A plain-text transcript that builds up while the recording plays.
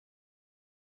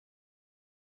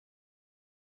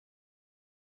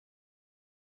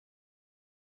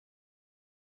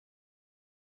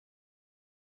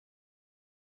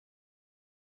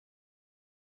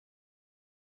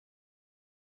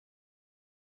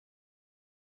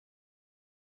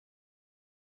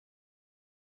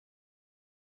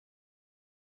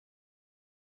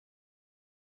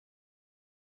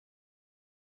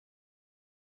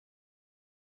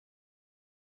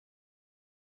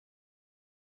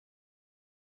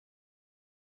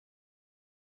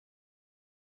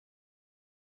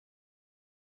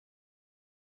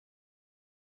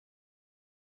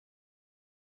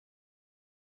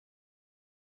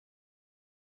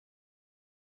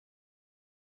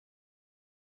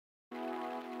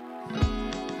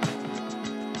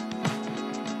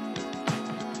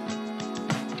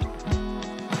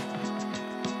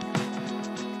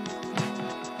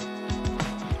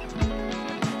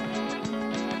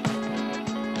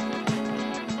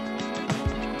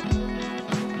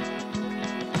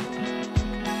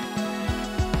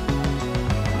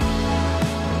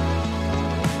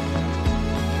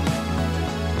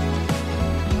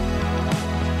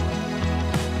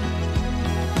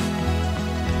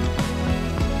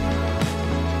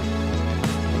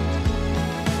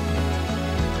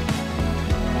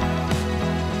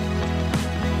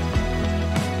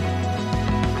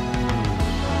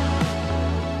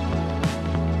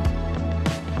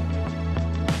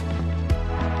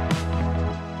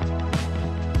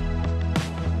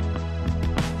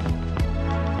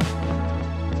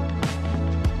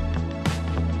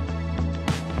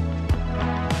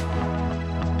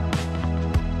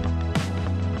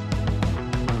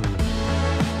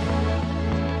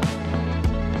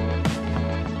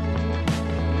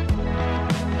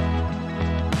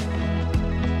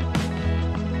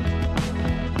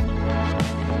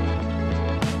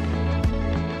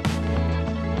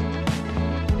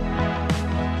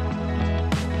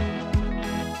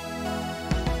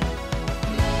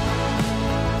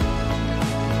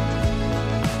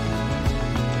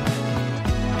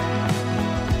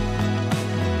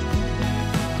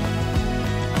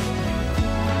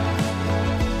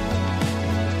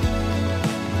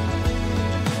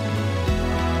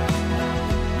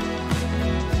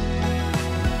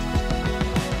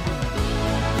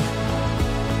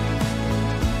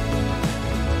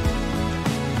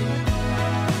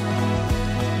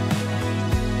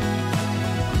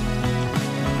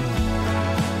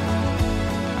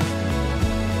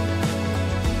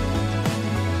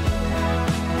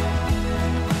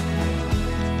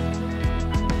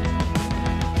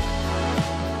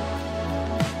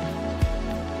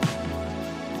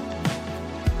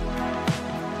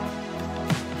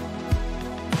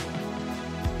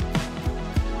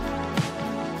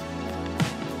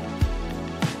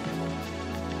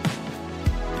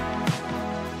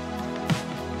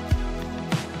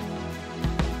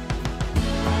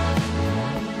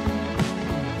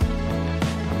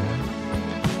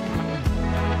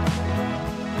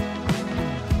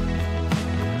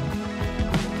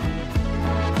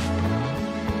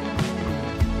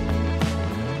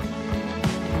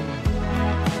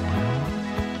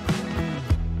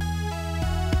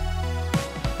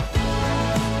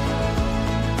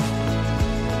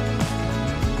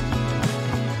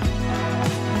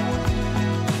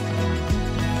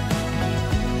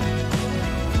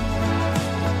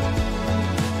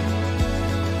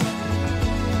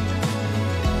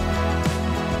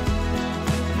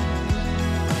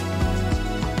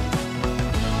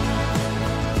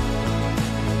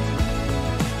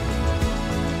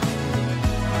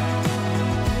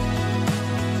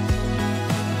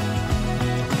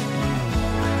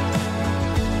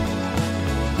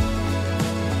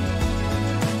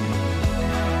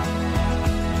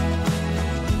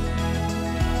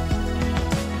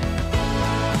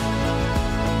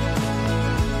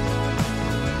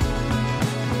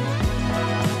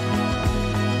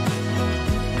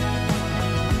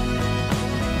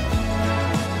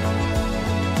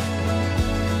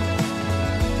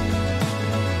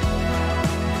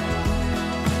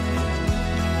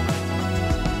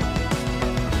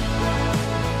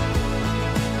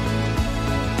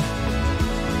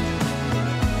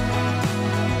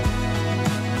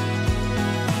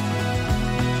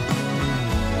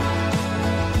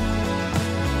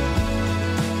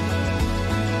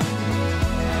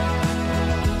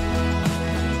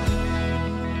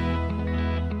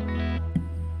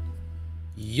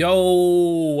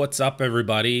Yo, what's up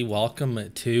everybody?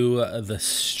 Welcome to the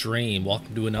stream.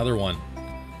 Welcome to another one.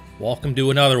 Welcome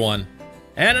to another one.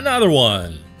 And another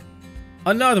one.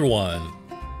 Another one.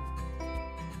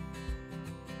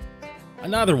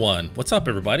 Another one. What's up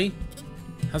everybody?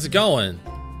 How's it going?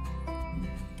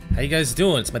 How you guys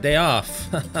doing? It's my day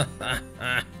off.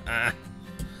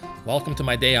 Welcome to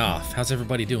my day off. How's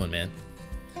everybody doing, man?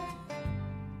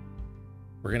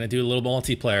 We're gonna do a little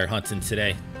multiplayer hunting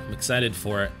today. I'm excited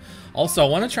for it. Also, I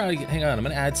want to try to hang on. I'm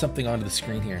gonna add something onto the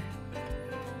screen here.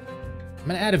 I'm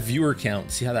gonna add a viewer count.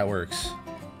 See how that works.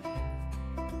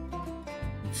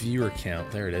 Viewer count.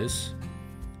 There it is.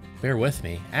 Bear with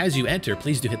me. As you enter,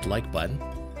 please do hit the like button.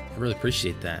 I really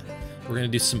appreciate that. We're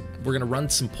gonna run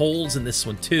some polls in this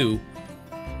one too.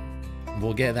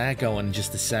 We'll get that going in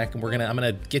just a sec. And I'm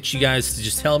gonna get you guys to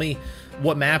just tell me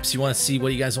what maps you want to see,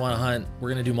 what you guys want to hunt. We're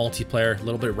gonna do multiplayer, a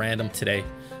little bit random today.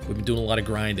 We've been doing a lot of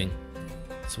grinding,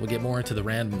 so we'll get more into the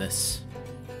randomness,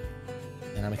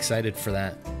 and I'm excited for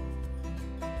that.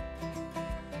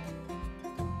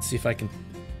 See if I can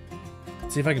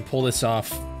pull this off.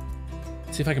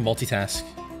 See if I can multitask.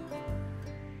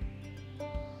 You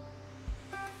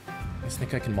guys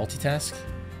think I can multitask?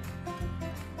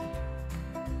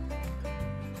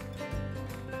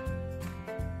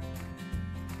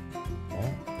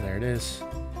 Oh, there it is.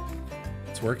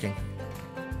 It's working.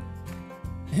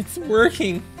 It's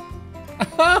working.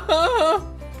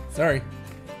 Sorry.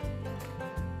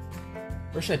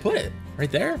 Where should I put it?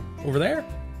 Right there? Over there?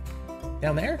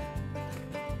 Down there?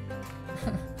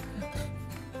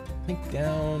 I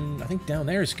think down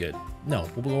there is good. No,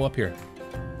 we'll go up here.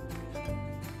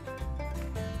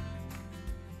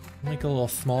 Make it a little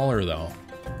smaller though.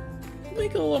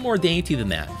 Make it a little more dainty than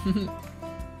that.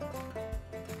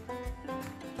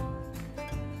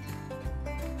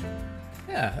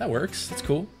 Yeah, that works. That's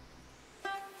cool.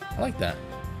 I like that.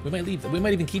 We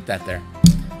might even keep that there.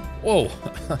 Whoa.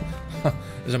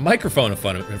 There's a microphone in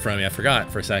front of me. I forgot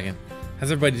for a second.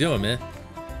 How's everybody doing, man?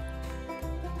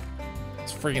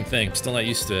 It's a freaking thing. I'm still not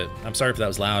used to it. I'm sorry if that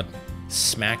was loud.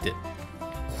 Smacked it.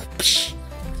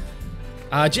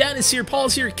 Jan is here.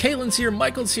 Paul's here. Caitlin's here.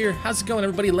 Michael's here. How's it going,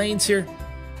 everybody? Lane's here.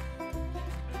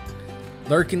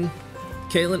 Lurkin.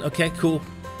 Caitlin. Okay, cool.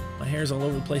 My hair's all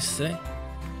over the place today.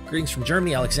 Greetings from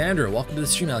Germany, Alexandra. Welcome to the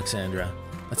stream, Alexandra.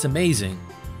 That's amazing.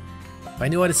 If I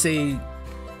knew how to say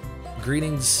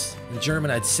greetings in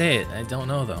German, I'd say it. I don't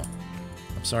know, though.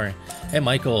 I'm sorry. Hey,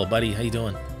 Michael, buddy. How you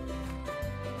doing?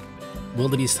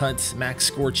 Wildebeest Hunt Max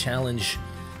Score Challenge.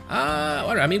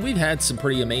 I mean, we've had some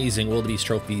pretty amazing Wildebeest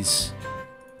trophies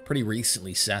pretty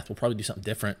recently, Seth. We'll probably do something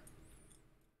different.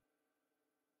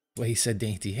 Well, he said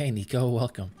dainty. Hey, Nico,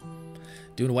 welcome.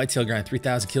 Doing a whitetail grind,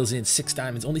 3,000 kills in, 6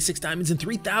 diamonds. Only 6 diamonds and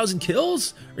 3,000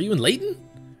 kills? Are you in Layton?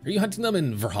 Are you hunting them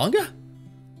in Verhonga?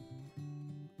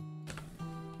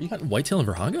 Are you hunting whitetail in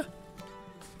Verhonga?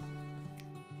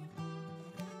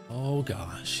 Oh,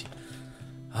 gosh.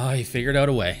 Oh, he figured out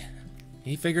a way.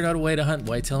 He figured out a way to hunt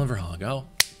whitetail in Verhonga. Oh.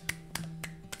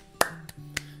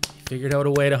 He figured out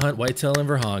a way to hunt whitetail in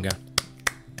Verhonga.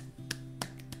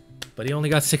 But he only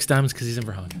got 6 diamonds because he's in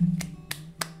Verhonga.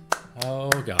 Oh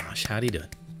gosh, how'd he do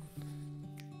it?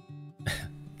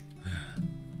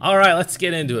 All right, let's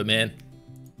get into it, man.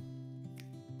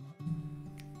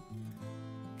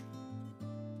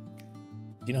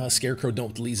 You know how Scarecrow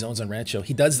don't delete zones on Rancho?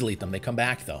 He does delete them. They come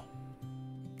back, though.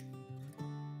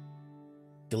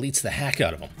 Deletes the heck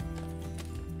out of them.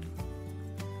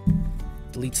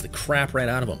 Deletes the crap right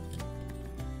out of them.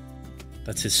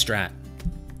 That's his strat.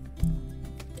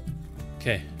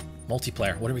 Okay,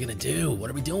 multiplayer. What are we gonna do? What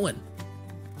are we doing?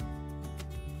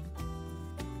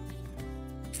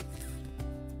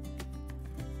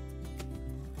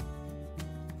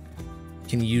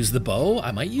 Can you use the bow?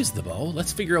 I might use the bow.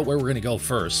 Let's figure out where we're gonna go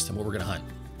first and what we're gonna hunt.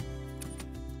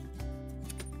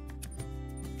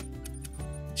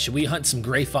 Should we hunt some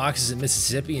gray foxes in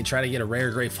Mississippi and try to get a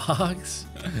rare gray fox?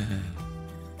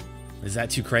 Is that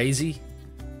too crazy?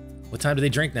 What time do they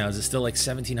drink now? Is it still like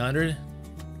 1700?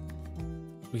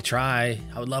 We try.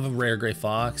 I would love a rare gray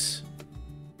fox.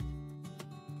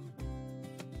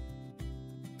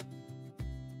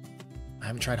 I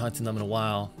haven't tried hunting them in a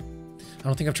while. I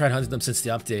don't think I've tried hunting them since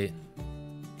the update.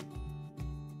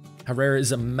 How rare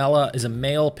is a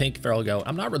male pink feral goat?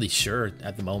 I'm not really sure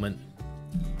at the moment.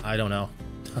 I don't know.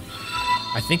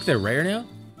 I think they're rare now.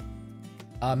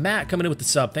 Matt coming in with the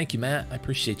sub. Thank you, Matt. I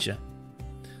appreciate you.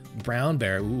 Brown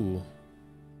bear. Ooh.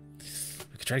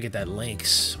 We could try to get that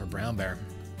lynx or brown bear.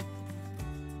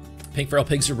 Pink feral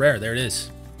pigs are rare. There it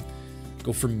is.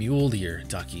 Go for mule deer,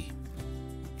 ducky.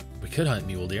 We could hunt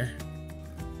mule deer.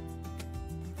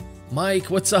 Mike,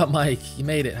 what's up, Mike? You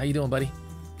made it. How you doing, buddy?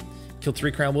 Killed 3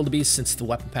 crown wildebeest since the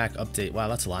weapon pack update. Wow,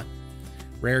 that's a lot.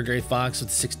 Rare gray fox with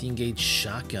a 16 gauge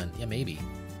shotgun. Yeah, maybe.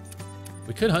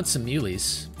 We could hunt some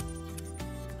muleys.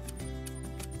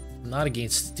 I'm not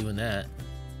against doing that.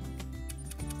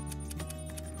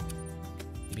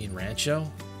 Maybe in Rancho?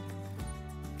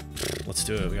 Let's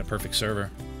do it. We got a perfect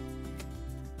server.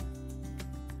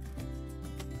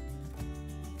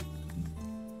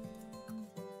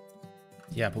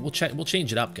 Yeah, but we'll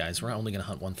change it up, guys. We're not only gonna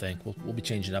hunt one thing. We'll be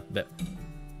changing it up a bit.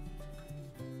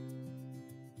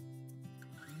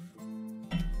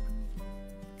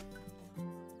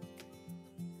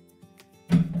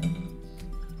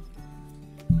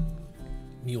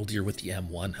 Mule deer with the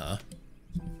M1, huh?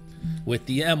 With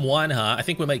the M1, huh? I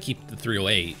think we might keep the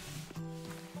 308.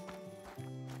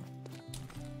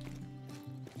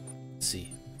 Let's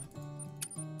see.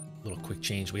 A little quick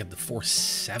change. We have the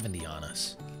 470 on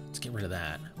us. Let's get rid of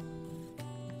that.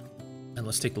 And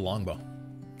let's take the longbow.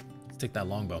 Let's take that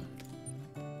longbow.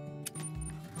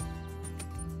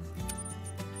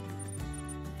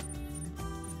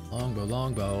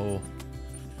 Longbow.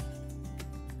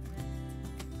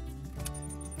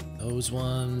 Those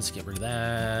ones, get rid of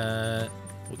that.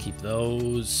 We'll keep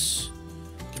those.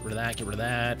 Get rid of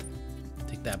that.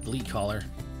 Take that bleat collar.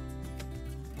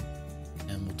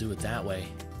 And we'll do it that way.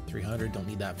 300, don't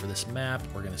need that for this map.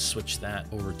 We're gonna switch that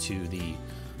over to the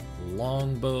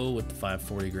longbow with the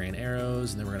 540 grain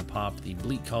arrows, and then we're gonna pop the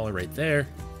bleat collar right there.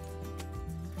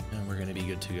 And we're gonna be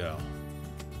good to go.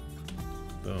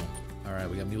 Boom. All right,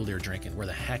 we got mule deer drinking. Where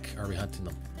the heck are we hunting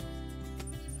them?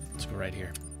 Let's go right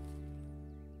here.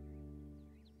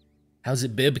 How's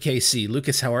it, Bib KC?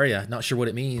 Lucas, how are you? Not sure what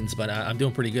it means, but I'm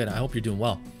doing pretty good. I hope you're doing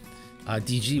well.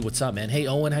 DG, what's up, man? Hey,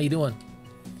 Owen, how you doing?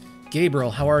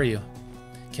 Gabriel, how are you?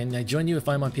 Can I join you if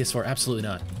I'm on PS4? Absolutely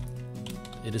not.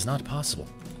 It is not possible.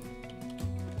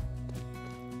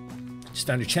 Just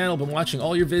found your channel. Been watching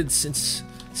all your vids since...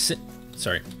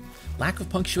 Sorry. Lack of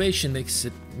punctuation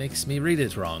makes me read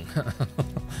it wrong.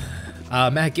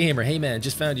 Matt Gamer, hey man,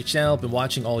 just found your channel. Been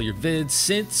watching all your vids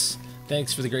since...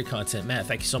 Thanks for the great content. Matt,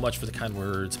 thank you so much for the kind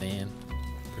words, man.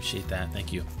 Appreciate that.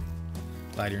 Thank you.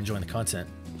 Glad you're enjoying the content.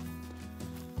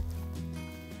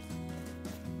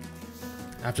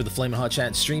 After the Flamin' Hot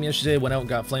Chat stream yesterday, went out and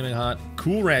got Flamin' Hot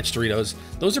Cool Ranch Doritos.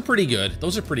 Those are pretty good.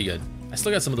 Those are pretty good. I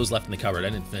still got some of those left in the cupboard. I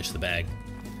didn't finish the bag.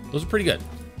 Those are pretty good.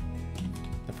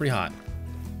 They're pretty hot.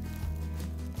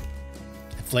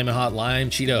 Flamin' Hot Lime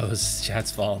Cheetos.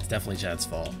 Chad's fault. It's definitely Chad's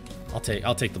fault. I'll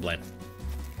take the blame.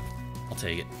 I'll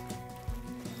take it.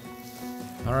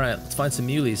 All right, let's find some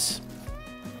muleys.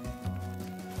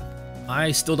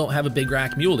 I still don't have a big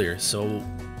rack mule deer, so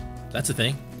that's a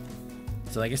thing.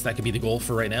 So I guess that could be the goal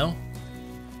for right now.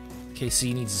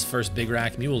 KC needs his first big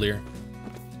rack mule deer.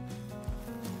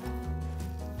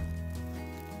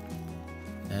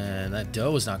 And that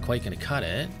doe is not quite going to cut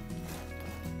it.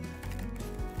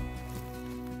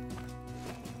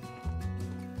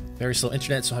 Very slow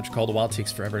internet, so I have to call the wild.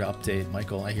 Takes forever to update.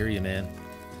 Michael, I hear you, man.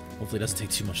 Hopefully it doesn't take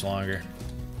too much longer.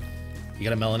 You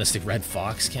got a melanistic red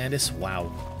fox, Candace?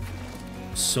 Wow.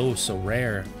 So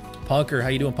rare. Punker, how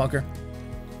you doing, Punker?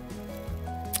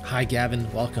 Hi,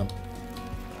 Gavin. Welcome.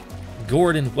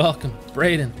 Gordon, welcome.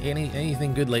 Braden,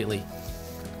 anything good lately?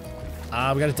 We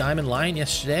got a diamond line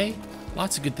yesterday.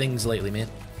 Lots of good things lately, man.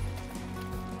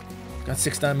 Got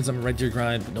 6 diamonds on a red deer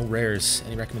grind, but no rares.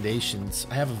 Any recommendations?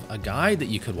 I have a guide that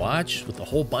you could watch with a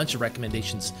whole bunch of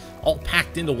recommendations all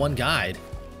packed into one guide.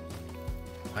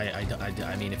 I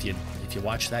mean, if you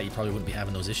watch that, you probably wouldn't be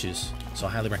having those issues. So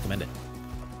I highly recommend it.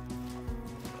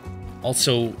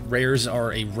 Also, rares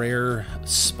are a rare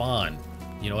spawn.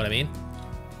 You know what I mean?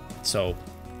 So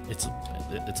it's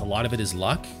a lot of it is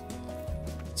luck.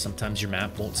 Sometimes your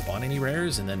map won't spawn any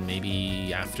rares, and then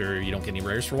maybe after you don't get any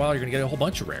rares for a while, you're gonna get a whole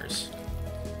bunch of rares.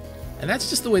 And that's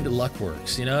just the way that luck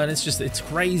works, you know. And it's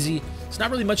crazy. It's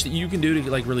not really much that you can do to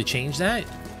like really change that.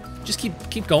 Just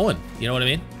keep going. You know what I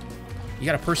mean? You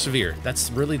gotta persevere.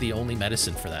 That's really the only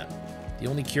medicine for that. The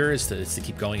only cure is to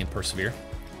keep going and persevere.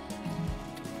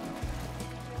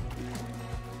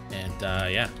 And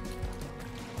yeah.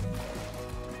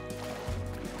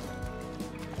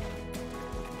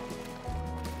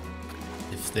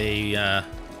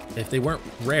 If they weren't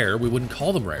rare, we wouldn't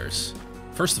call them rares,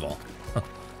 first of all.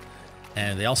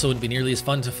 And they also wouldn't be nearly as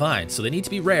fun to find. So they need to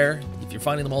be rare. If you're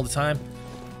finding them all the time,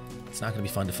 it's not going to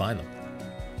be fun to find them.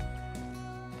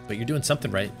 But you're doing something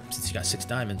right, since you got 6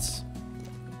 diamonds.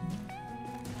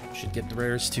 Should get the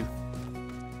rares too.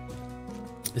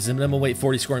 Is the minimum weight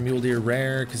 40 score mule deer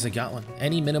rare? Because I got one.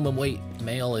 Any minimum weight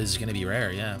male is going to be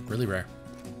rare, yeah, really rare.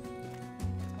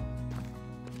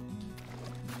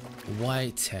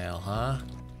 whitetail, huh?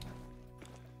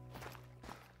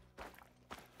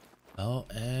 Oh,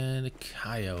 and a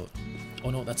coyote. Oh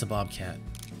no, that's a bobcat.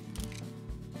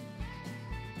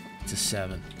 It's a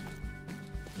 7.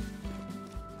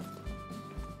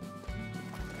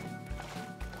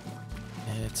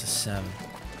 It's a 7.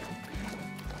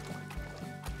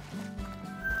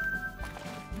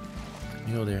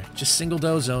 Mule deer. Just single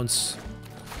doe zones.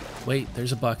 Wait,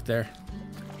 there's a buck there.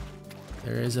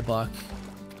 There is a buck.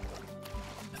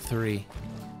 3.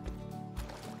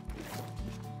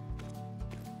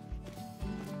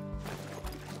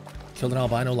 Killed an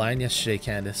albino lion yesterday,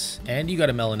 Candace. And you got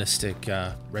a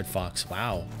melanistic red fox.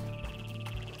 Wow.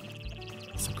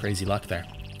 Some crazy luck there.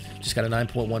 Just got a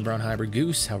 9.1 brown hybrid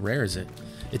goose. How rare is it?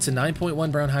 It's a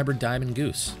 9.1 brown hybrid diamond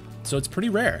goose. So it's pretty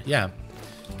rare, yeah.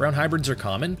 Brown hybrids are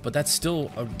common, but that's still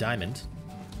a diamond.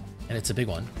 And it's a big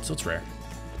one, so it's rare.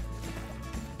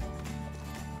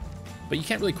 But you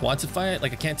can't really quantify it.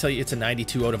 Like, I can't tell you it's a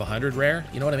 92 out of 100 rare.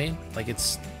 You know what I mean? Like,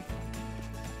 it's...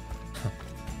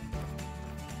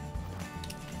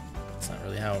 That's not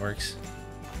really how it works.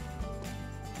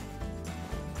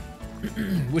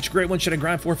 Which great one should I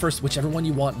grind for first? Whichever one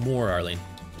you want more, Arlene.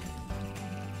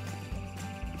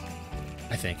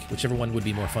 I think. Whichever one would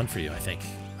be more fun for you, I think.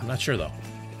 I'm not sure, though.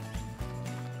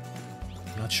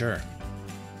 I'm not sure.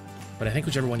 But I think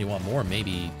whichever one you want more,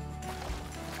 maybe...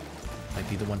 might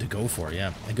be the one to go for,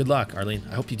 yeah. And good luck, Arlene.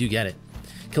 I hope you do get it.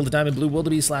 Killed a diamond blue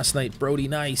wildebeest last night. Brody,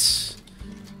 nice.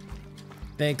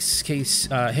 Thanks, Case.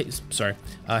 Hey, sorry.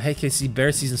 Hey, Casey,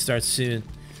 bear season starts soon.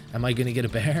 Am I gonna get a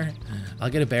bear? I'll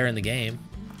get a bear in the game.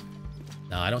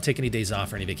 No, I don't take any days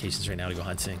off or any vacations right now to go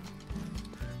hunting.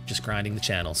 Just grinding the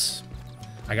channels.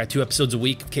 I got 2 episodes a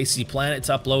week of KC Planet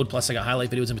to upload, plus I got highlight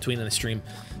videos in between and I stream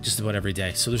just about every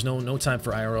day. So there's no time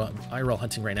for IRL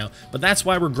hunting right now. But that's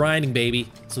why we're grinding,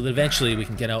 baby. So that eventually we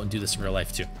can get out and do this in real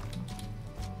life too.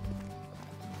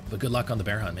 But good luck on the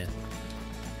bear hunt, man.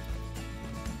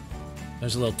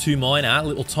 There's a little 2 miner,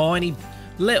 little tiny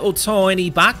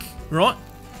buck, right?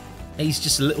 He's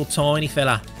just a little tiny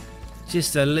fella.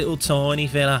 Just a little tiny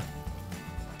fella.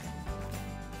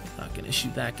 Not gonna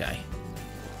shoot that guy.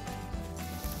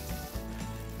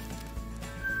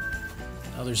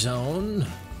 Another zone.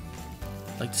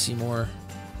 I'd like to see more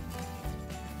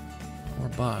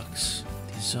bucks.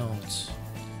 These zones.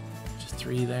 Just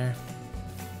 3 there.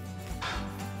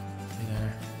 3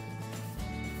 there.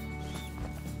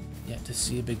 Yet to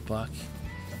see a big buck.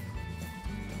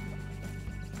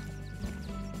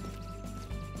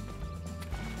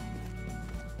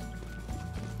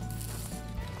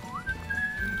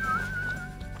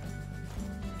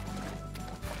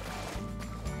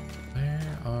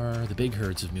 The big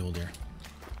herds of mule deer.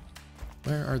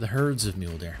 Where are the herds of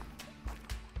mule deer?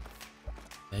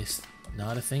 It's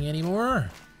not a thing anymore.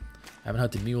 I haven't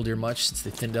hunted mule deer much since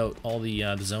they thinned out all the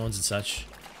zones and such.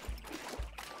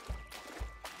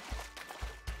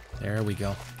 There we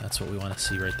go. That's what we want to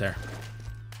see right there.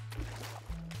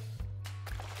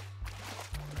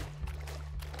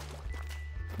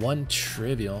 One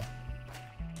trivial.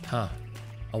 Huh.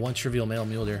 A 1 trivial male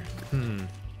mule deer.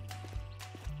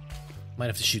 Might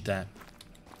have to shoot that.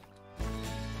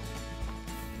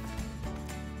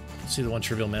 See the 1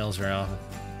 trivial males very often.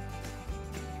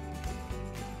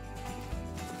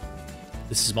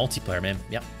 This is multiplayer, man.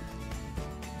 Yep.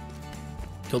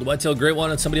 Killed a whitetail great one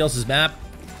on somebody else's map,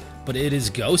 but it is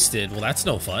ghosted. Well, that's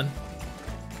no fun.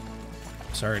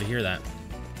 Sorry to hear that.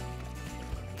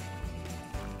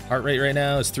 Heart rate right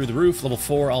now is through the roof. Level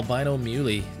 4 albino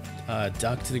muley.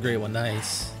 Duck to the great one.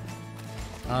 Nice.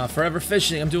 Forever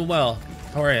fishing. I'm doing well.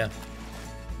 How are you?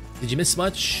 Did you miss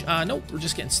much? Nope. We're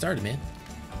just getting started, man.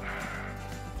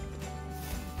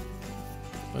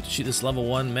 About to shoot this level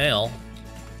 1 male.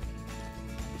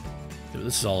 See what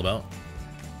this is all about.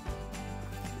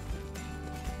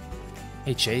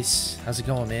 Hey, Chase. How's it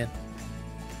going, man?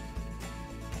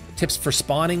 Tips for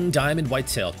spawning diamond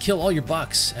whitetail. Kill all your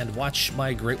bucks and watch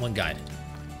my great one guide.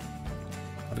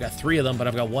 I've got 3 of them, but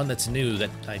I've got 1 that's new that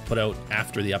I put out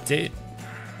after the update.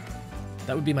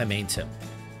 That would be my main tip.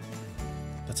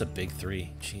 That's a big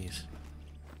 3. Jeez.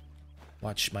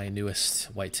 Watch my newest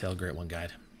whitetail great one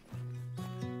guide.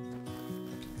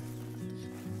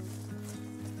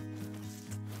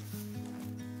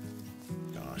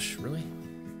 Gosh, really?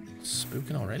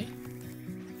 Spooking already?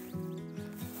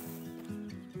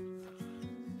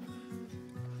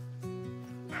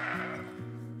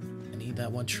 I need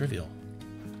that 1 trivial.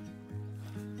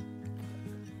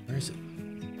 Where is it?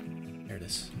 There it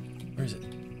is. Where is it?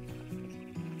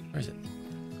 Where is it?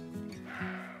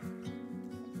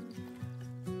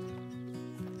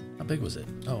 How big was it?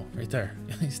 Oh, right there.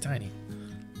 He's tiny.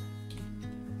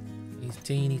 He's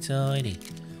teeny tiny.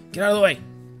 Get out of the way.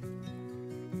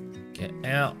 Get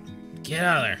out. Get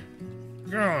out of there.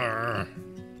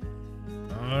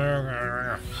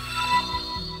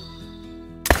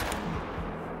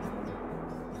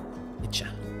 Getcha.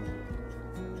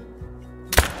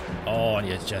 Oh, and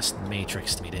you just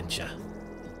matrixed me, didn't ya?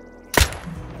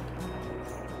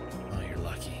 Oh, you're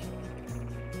lucky.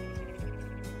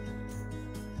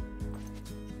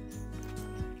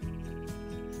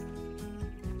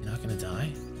 You're not gonna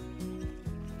die?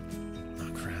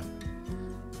 Oh, crap.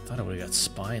 Thought I would've got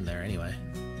spine there anyway.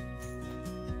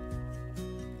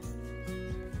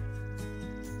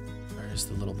 Where's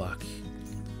the little buck?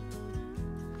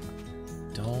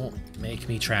 Don't make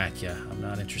me track ya. I'm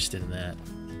not interested in that.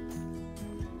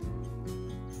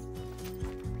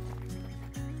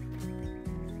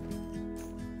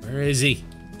 Where is he?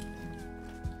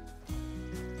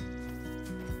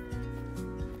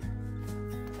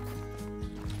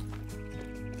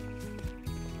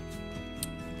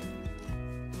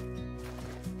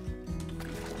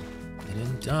 He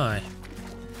didn't die.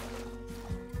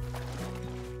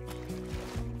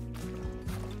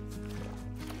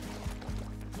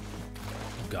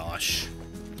 Oh gosh.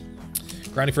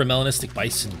 Grinding for a melanistic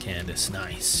bison, Candace.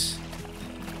 Nice.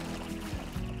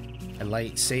 I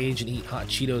light sage and eat hot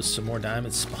Cheetos so more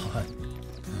diamonds spawn.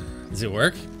 Does it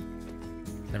work?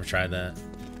 Never tried that.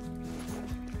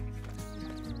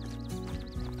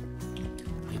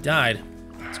 He died.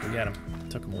 Let's go get him.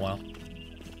 Took him a while.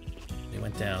 He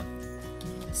went down.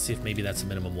 Let's see if maybe that's a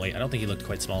minimum weight. I don't think he looked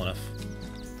quite small enough.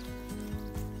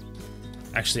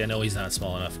 Actually, I know he's not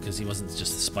small enough because he wasn't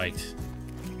just spiked.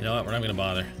 You know what? We're not going to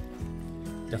bother.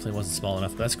 Definitely wasn't small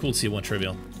enough, but that's cool to see one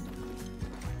trivial.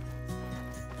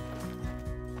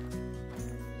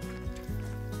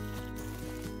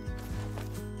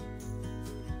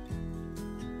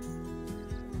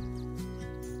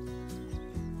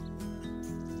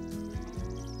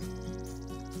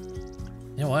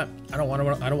 You know what? I don't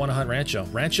want to hunt Rancho.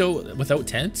 Rancho without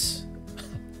tents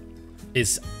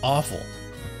is awful.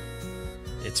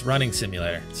 It's running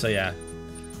simulator. So yeah.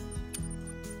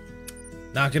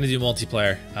 Not gonna do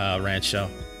multiplayer Rancho.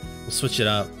 We'll switch it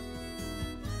up.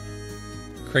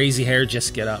 Crazy hair,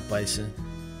 just get up, Bison.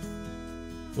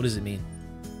 What does it mean?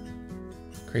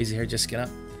 Crazy hair, just get up?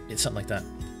 It's something like that.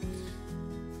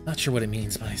 Not sure what it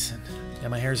means, Bison. Yeah,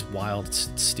 my hair's wild. It's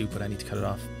stupid. I need to cut it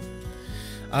off.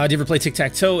 Do you ever play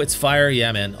tic-tac-toe? It's fire.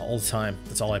 Yeah, man. All the time.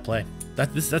 That's all I play.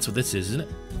 That's what this is, isn't it?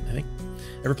 I think.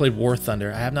 Ever played War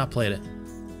Thunder? I have not played it.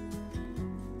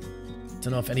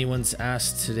 Don't know if anyone's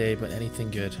asked today, but anything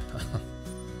good.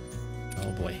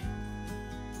 Oh, boy.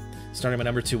 Starting my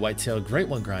number 2 whitetail. Great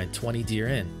one grind. 20 deer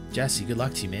in. Jesse, good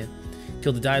luck to you, man.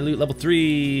 Killed the dilute. Level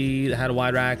 3. That had a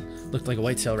wide rack. Looked like a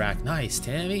whitetail rack. Nice,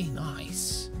 Tammy.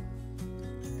 Nice.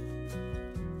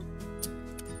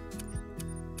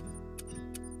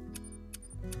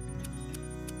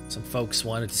 Some folks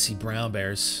wanted to see brown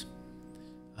bears.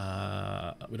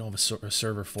 We don't have a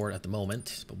server for it at the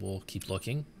moment, but we'll keep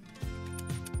looking.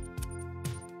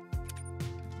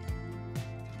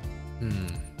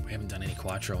 We haven't done any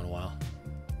Quattro in a while.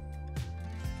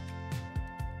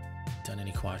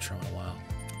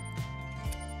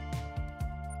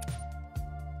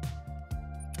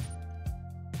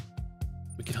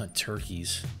 We could hunt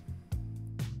turkeys.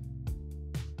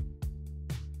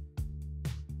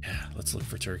 Yeah, let's look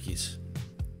for turkeys.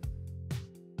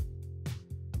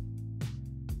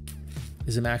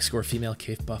 Is a max score female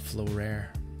Cape Buffalo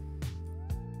rare?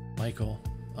 Michael,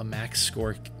 a max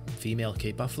score female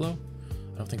Cape Buffalo?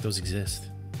 I don't think those exist.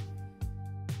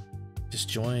 Just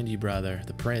joined you, brother.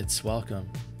 The Prince, welcome.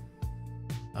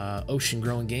 Ocean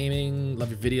Growing Gaming,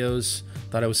 love your videos.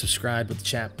 Thought I was subscribed, but the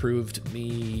chat proved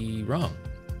me wrong.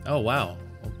 Oh, wow.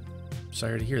 Well,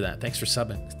 sorry to hear that. Thanks for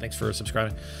subbing. Thanks for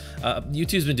subscribing.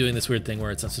 YouTube's been doing this weird thing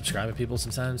where it's unsubscribing people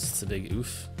sometimes. It's a big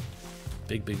oof.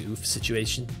 Big oof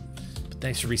situation. But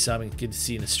thanks for resubbing. Good to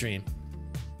see you in the stream.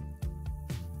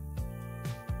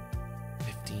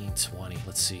 15, 20.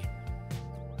 Let's see.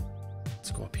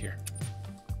 Let's go up here.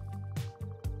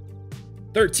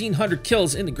 1,300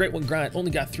 kills in the Great One grind.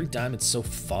 Only got 3 diamonds so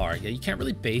far. Yeah, you can't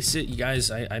really base it. You guys,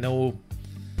 I know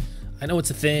it's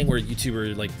a thing where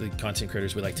YouTuber, like the content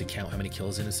creators, we like to count how many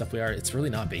kills in and stuff we are. It's really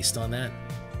not based on that.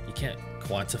 You can't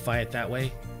quantify it that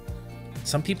way.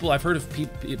 Some people, I've heard of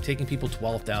taking people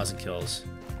 12,000 kills.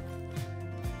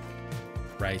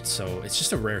 Right, so it's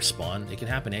just a rare spawn. It can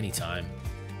happen anytime.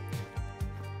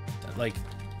 Like,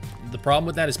 the problem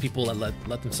with that is people that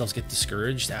let themselves get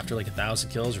discouraged after like 1,000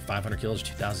 kills or 500 kills or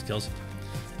 2,000 kills.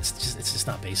 It's just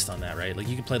not based on that, right? Like,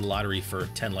 you can play the lottery for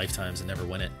 10 lifetimes and never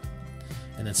win it.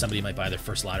 and then somebody might buy their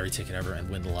first lottery ticket ever and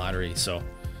win the lottery. So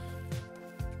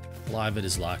a lot of it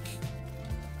is luck.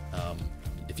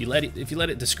 If you let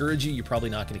it discourage you, you're probably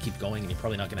not going to keep going, and you're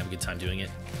probably not going to have a good time doing it.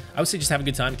 I would say just have a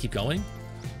good time and keep going,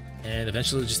 and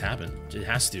eventually it'll just happen. It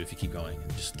has to if you keep going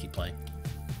and just keep playing.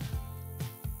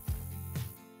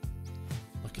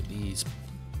 Look at these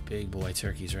big boy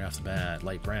turkeys right off the bat.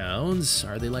 Light browns.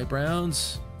 Are they light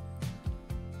browns?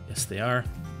 Yes, they are.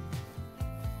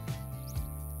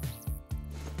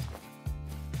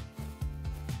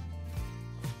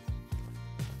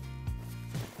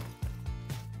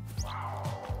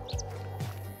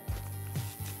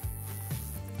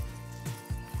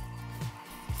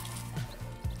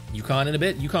 Yukon in a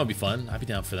bit. Yukon would be fun. I'd be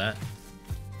down for that.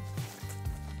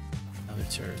 Another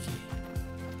turkey.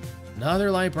 Another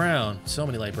light brown. So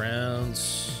many light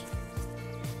browns.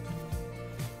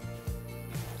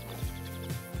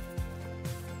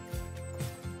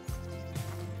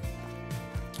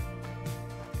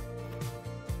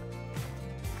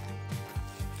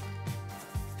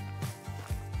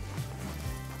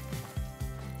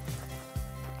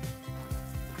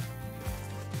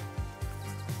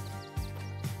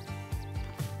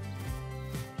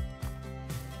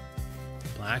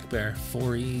 Black bear,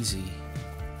 4 easy.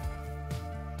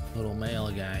 Little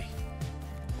male guy.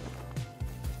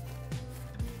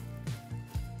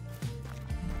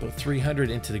 About 300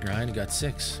 into the grind and got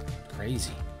 6.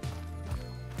 Crazy.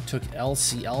 Took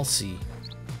LC,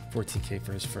 14K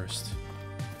for his first.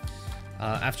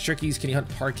 After turkeys, can you hunt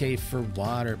parquet for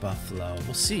water buffalo?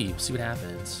 We'll see. We'll see what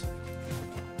happens.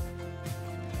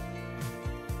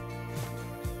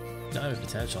 Diamond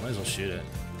potential. Might as well shoot it.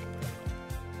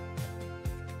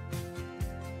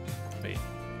 Wait.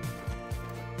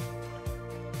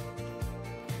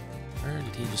 Where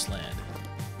did he just land?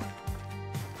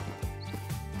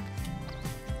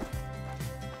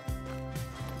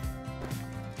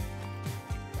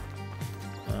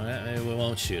 Alright, maybe we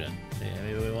won't shoot it. Yeah,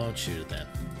 maybe we won't shoot it then.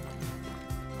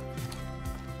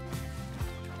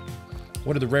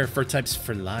 What are the rare fur types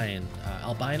for lion?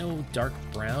 Albino, dark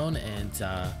brown,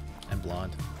 and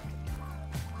blonde.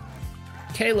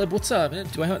 Caleb, what's up, man?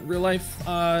 Do I hunt in real life?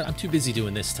 I'm too busy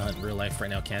doing this to hunt in real life right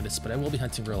now, Candace, but I will be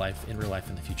hunting in real life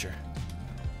in the future.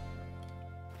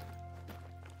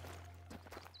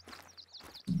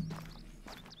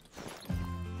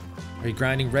 Are you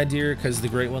grinding red deer because the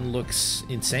great one looks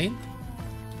insane?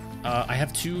 I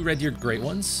have 2 red deer great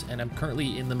ones, and I'm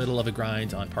currently in the middle of a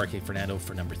grind on Parque Fernando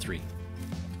for number 3.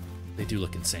 They do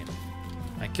look insane.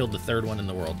 I killed the 3rd one in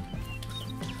the world.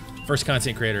 First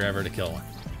content creator ever to kill one.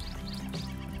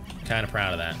 Kind of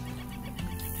proud of that.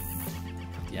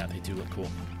 Yeah, they do look cool.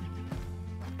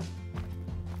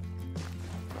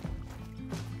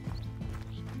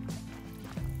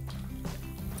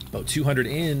 About 200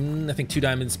 in, I think 2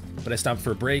 diamonds, but I stopped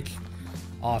for a break.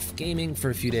 Off gaming for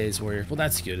a few days, Warrior. Well,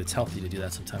 that's good. It's healthy to do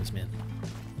that sometimes, man.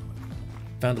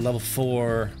 Found a level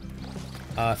 4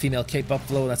 female Cape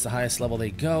Buffalo. That's the highest level they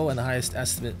go, and the highest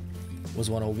estimate was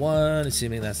 101,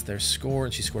 assuming that's their score,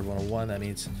 and she scored 101. That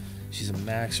means she's a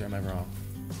max, or am I wrong?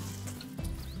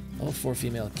 Level 4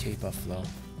 female Cape Buffalo.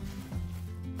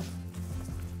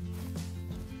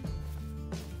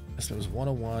 Estimate was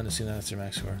 101, assuming that's their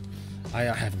max score. I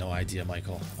have no idea,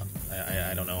 Michael.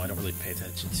 I don't know. I don't really pay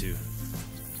attention to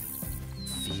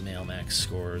female max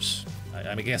scores.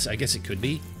 I guess it could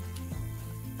be.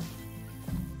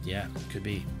 Yeah, it could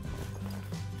be.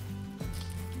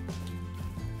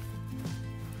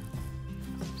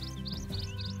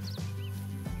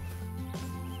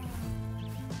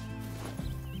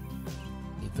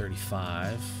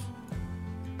 E35.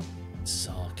 It's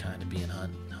all kind of being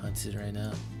hunted right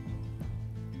now.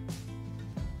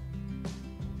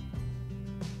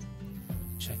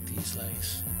 Check these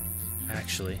legs.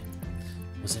 Actually,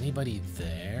 was anybody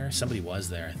there? Somebody was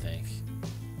there, I think.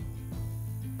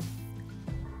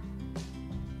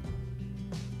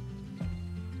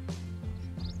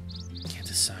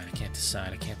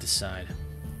 I can't decide.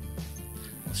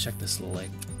 Let's check this little leg.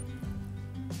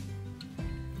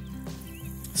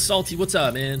 Salty, what's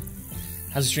up, man?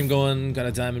 How's the stream going? Got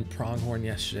a diamond pronghorn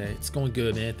yesterday. It's going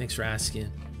good, man. Thanks for asking.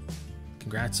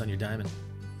 Congrats on your diamond.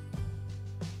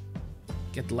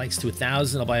 Get the likes to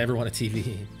 1,000. I'll buy everyone a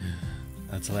TV.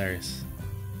 That's hilarious.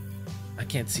 I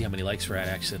can't see how many likes we're at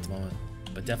actually at the moment,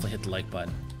 but definitely hit the like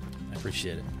button. I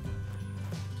appreciate it.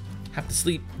 Have to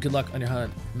sleep. Good luck on your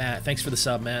hunt, Matt. Thanks for the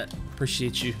sub, Matt.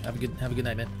 Appreciate you. Have a good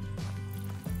night, man.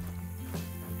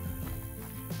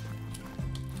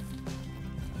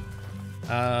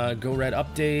 Go Red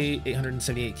update.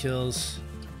 878 kills.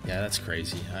 Yeah, that's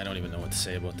crazy. I don't even know what to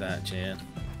say about that, Jan.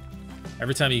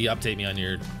 Every time you update me on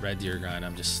your red deer grind,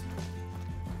 I'm just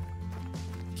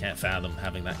can't fathom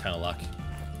having that kind of luck.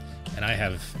 And I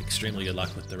have extremely good luck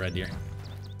with the red deer.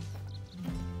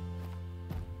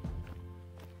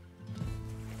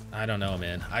 I don't know,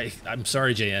 man. I'm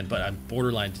sorry, JN, but I'm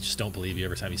borderline just don't believe you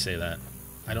every time you say that.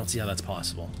 I don't see how that's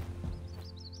possible.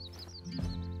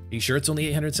 Are you sure it's only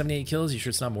 878 kills? Are you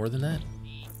sure it's not more than that?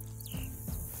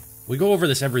 We go over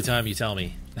this every time you tell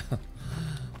me.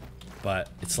 But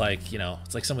it's like, you know,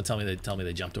 it's like someone tell me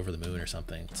they jumped over the moon or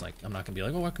something. It's like, I'm not gonna be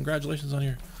like, oh, well, congratulations on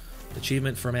your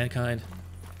achievement for mankind.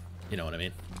 You know what I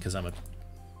mean? Because I'm a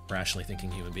rationally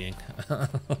thinking human being.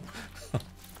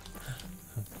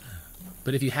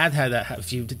 But if you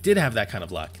if you did have that kind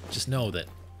of luck, just know that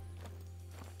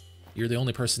you're the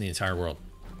only person in the entire world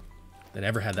that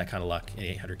ever had that kind of luck in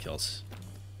 800 kills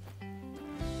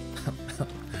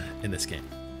in this game.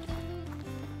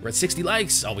 We're at 60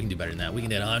 likes. Oh, we can do better than that. We can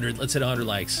hit 100. Let's hit 100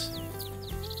 likes.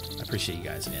 I appreciate you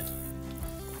guys, man.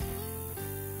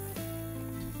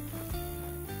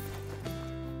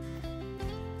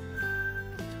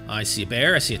 I see a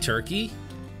bear. I see a turkey.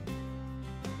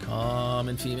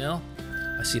 Common female.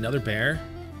 I see another bear.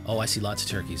 Oh, I see lots of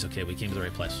turkeys. Okay, we came to the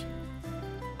right place.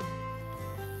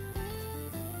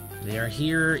 They are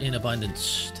here in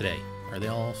abundance today. Are they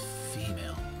all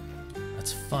female?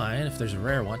 That's fine if there's a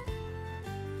rare one.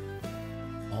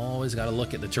 Always got to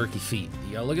look at the turkey feet.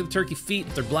 You got to look at the turkey feet.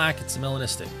 If they're black, it's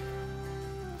melanistic.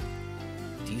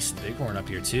 Decent bighorn up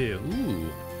here, too. Ooh,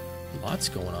 lots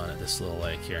going on at this little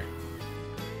lake here.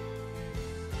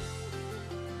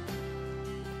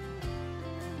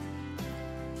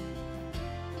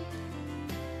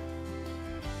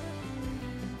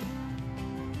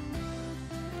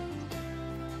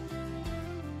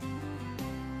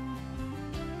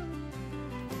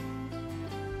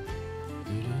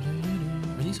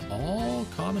 All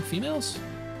common females?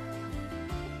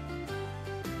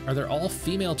 Are there all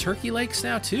female turkey lakes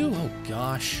now too? Oh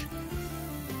gosh.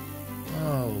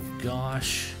 Oh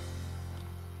gosh.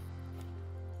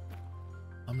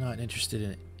 I'm not interested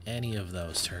in any of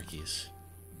those turkeys.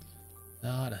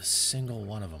 Not a single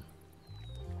one of them.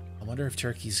 I wonder if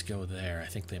turkeys go there. I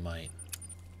think they might.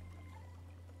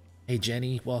 Hey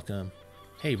Jenny, welcome.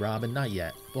 Hey Robin, not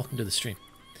yet. Welcome to the stream.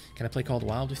 Can I play Call of the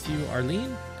Wild with you?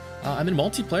 Arlene? I'm in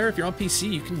multiplayer. If you're on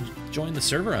PC, you can join the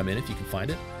server I'm in if you can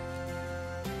find it.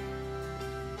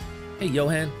 Hey,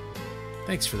 Johan.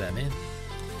 Thanks for that, man. Do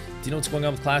you know what's going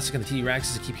on with Classic and the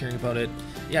T-Rexes? I keep hearing about it.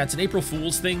 Yeah, it's an April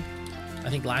Fool's thing.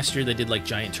 I think last year they did like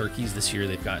giant turkeys. This year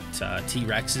they've got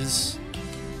T-Rexes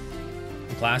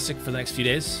in Classic for the next few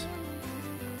days.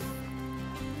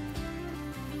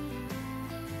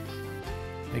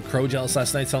 Made Crow jealous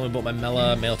last night telling me about my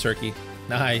Mela male turkey.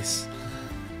 Nice.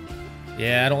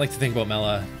 Yeah, I don't like to think about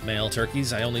male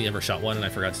turkeys. I only ever shot one and I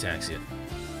forgot to taxi it.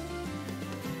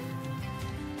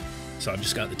 So I've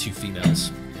just got the 2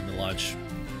 females in the lodge.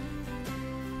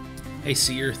 Hey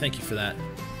Seer, thank you for that.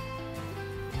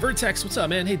 Vertex, what's up,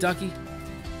 man? Hey Ducky.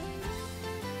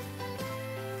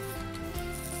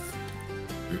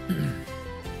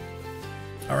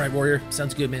 Alright, Warrior.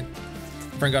 Sounds good, man.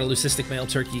 Friend got a leucistic male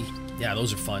turkey. Yeah,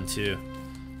 those are fun too.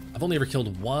 I've only ever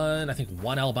killed one, I think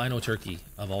one albino turkey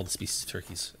of all the species of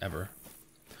turkeys ever.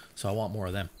 So I want more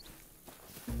of them.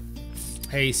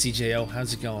 Hey CJO,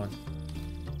 how's it going?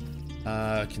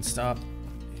 Can stop.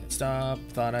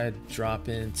 Thought I'd drop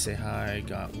in, say hi,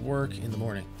 got work in the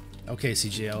morning. Okay,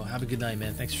 CJO, have a good night,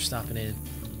 man. Thanks for stopping in.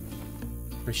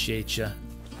 Appreciate ya.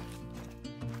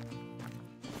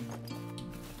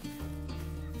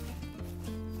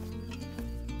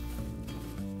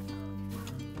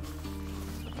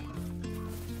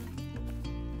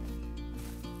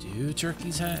 Do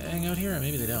turkeys hang out here? Or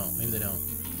maybe they don't. Maybe they don't.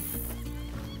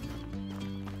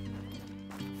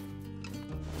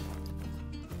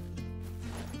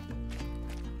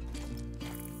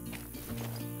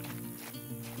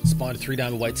 Spawned a 3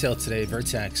 diamond whitetail today.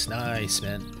 Vertex. Nice,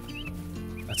 man.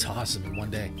 That's awesome in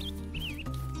one day.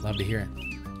 Love to hear it.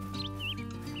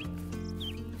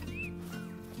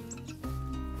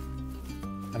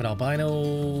 Have an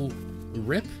albino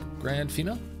rip grand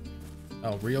female?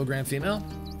 Oh, Rio grand female?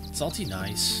 Salty,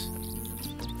 nice.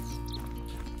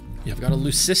 Yeah, I've got a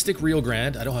leucistic Rio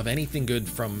Grande. I don't have anything good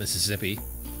from Mississippi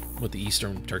with the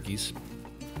eastern turkeys.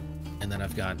 And then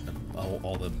I've got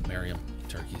all the Merriam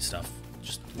turkey stuff.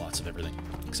 Just lots of everything,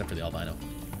 except for the albino.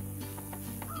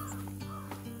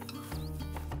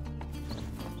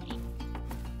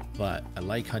 But I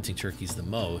like hunting turkeys the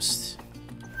most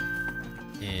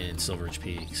in Silver Ridge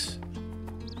Peaks.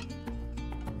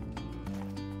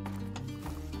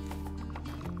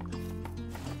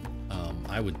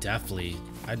 I would definitely,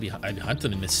 I'd hunt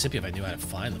them in Mississippi if I knew how to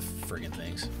find the friggin'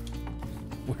 things.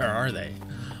 Where are they?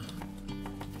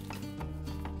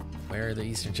 Where are the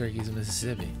eastern turkeys in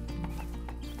Mississippi?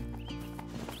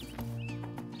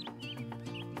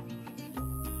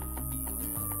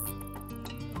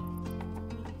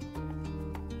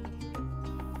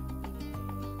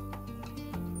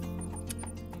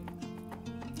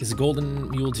 Is a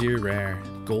golden mule deer rare?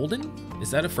 Golden?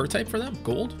 Is that a fur type for them?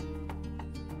 Gold?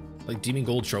 Like, do you mean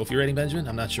gold trophy rating, Benjamin?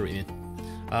 I'm not sure what you mean.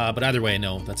 But either way,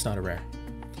 no, that's not a rare.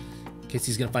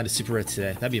 Casey's gonna find a super rare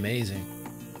today. That'd be amazing.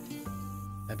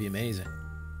 That'd be amazing.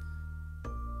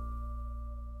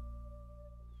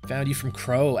 Found you from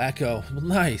Crow Echo. Well,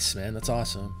 nice, man. That's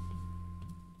awesome.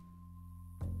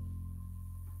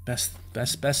 Best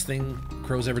thing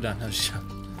Crow's ever done.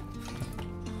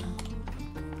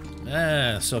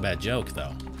 So bad joke,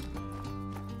 though.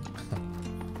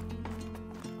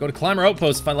 Go to Climber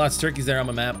Outpost, find lots of turkeys there on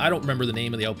my map. I don't remember the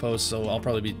name of the outpost, so I'll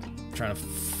probably be trying to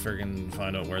friggin'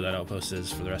 find out where that outpost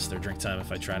is for the rest of their drink time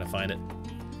if I try to find it.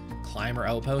 Climber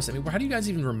Outpost? I mean, how do you guys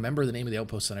even remember the name of the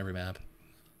outpost on every map?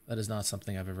 That is not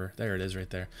something I've ever... There it is right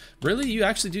there. Really? You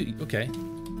actually do? Okay.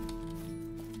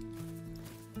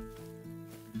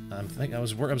 I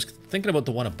was thinking about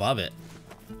the one above it.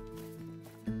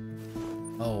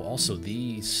 Oh, also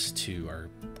these two are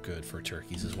good for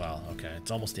turkeys as well. Okay, it's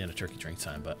almost the end of turkey drink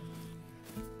time, but...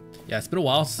 Yeah, it's been a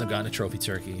while since I've gotten a trophy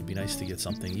turkey. It'd be nice to get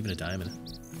something, even a diamond.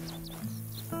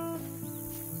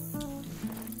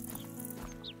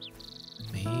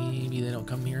 Maybe they don't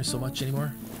come here so much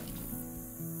anymore.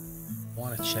 I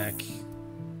want to check.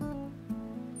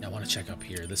 I want to check up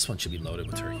here. This one should be loaded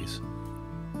with turkeys.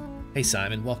 Hey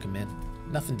Simon, welcome in.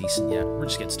 Nothing decent yet. We're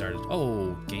just getting started.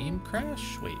 Oh, game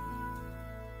crash? Wait.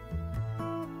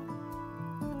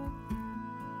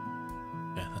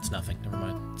 Yeah, that's nothing. Never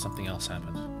mind. Something else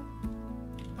happened.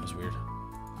 That was weird.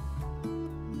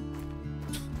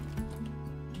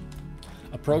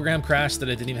 A program crashed that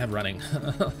I didn't even have running.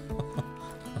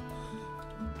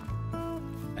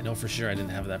 I know for sure I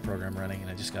didn't have that program running, and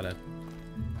I just got a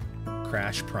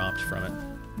crash prompt from it.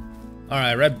 All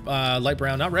right, red, light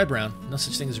brown, not red brown. No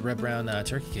such thing as red brown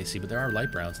turkey, Casey, but there are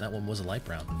light browns. And that one was a light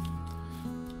brown.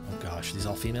 Oh gosh, are these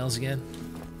all females again?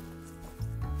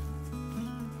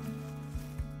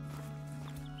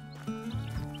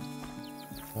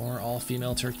 More all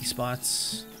female turkey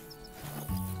spots.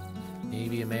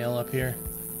 Maybe a male up here.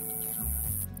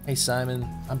 Hey Simon,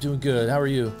 I'm doing good. How are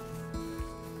you?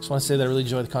 Just want to say that I really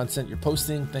enjoy the content you're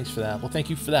posting. Thanks for that. Well,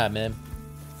 thank you for that, man.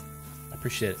 I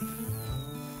appreciate it.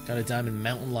 Got a diamond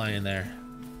mountain lion there.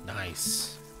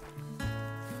 Nice. It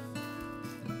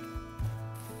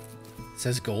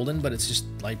says golden, but it's just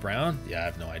light brown? Yeah, I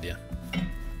have no idea.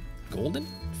 Golden?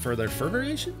 For their fur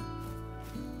variation?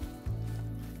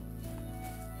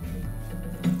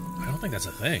 I don't think that's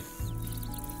a thing.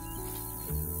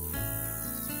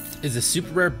 Is a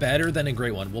super rare better than a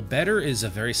great one? Well, better is a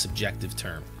very subjective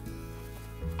term.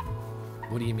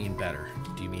 What do you mean better?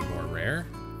 Do you mean more rare?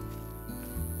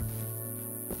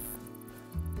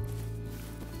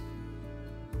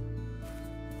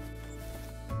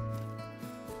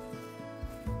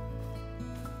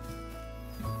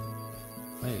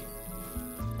 Wait.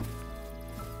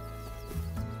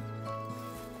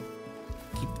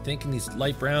 Keep thinking these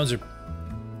light browns are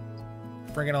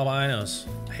friggin' albinos.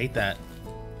 I hate that.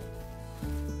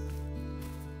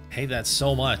 I hate that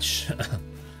so much.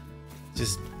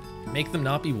 Just make them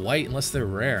not be white unless they're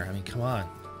rare. I mean, come on.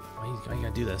 Why you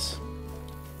gotta do this?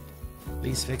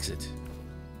 Please fix it.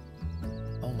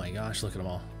 Oh my gosh, look at them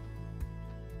all.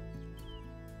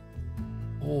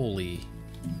 Holy.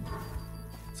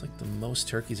 It's like the most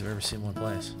turkeys I've ever seen in one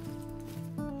place.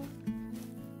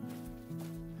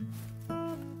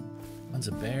 Tons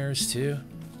of bears, too.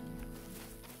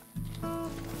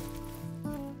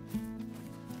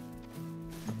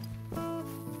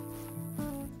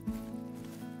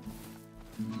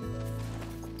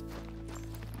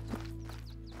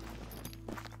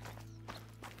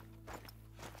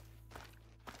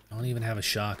 I don't even have a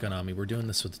shotgun on me. We're doing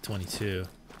this with the 22.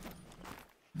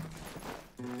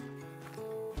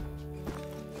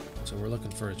 So we're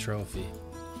looking for a trophy.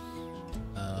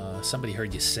 Somebody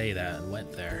heard you say that and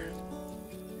went there.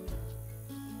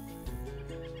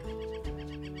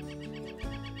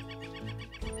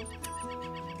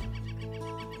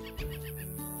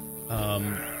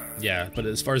 Yeah, but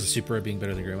as far as the super rare being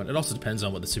better than the great one, it also depends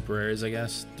on what the super rare is, I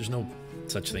guess. There's no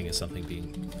such thing as something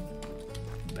being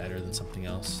better than something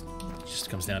else. It just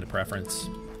comes down to preference.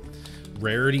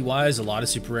 Rarity-wise, a lot of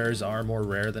super rares are more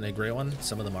rare than a great one.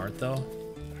 Some of them aren't, though.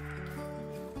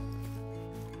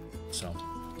 So,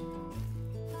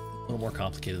 a little more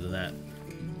complicated than that.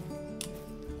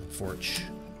 Forge.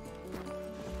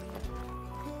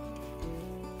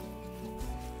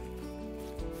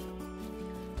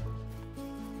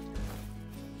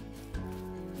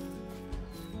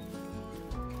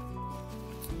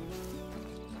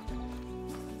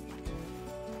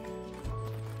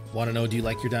 Want to know, do you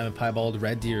like your diamond piebald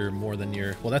red deer more than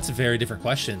your... Well, that's a very different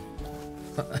question.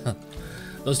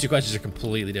 Those two questions are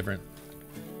completely different.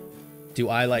 Do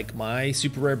I like my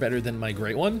super rare better than my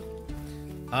great one?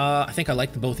 I think I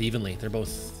like them both evenly. They're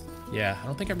both... Yeah, I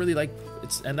don't think I really like...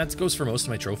 And that goes for most of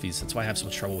my trophies. That's why I have so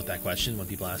much trouble with that question when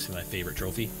people ask me my favorite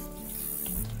trophy.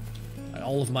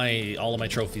 All of my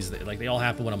trophies, they all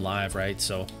happen when I'm live, right?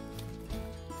 So...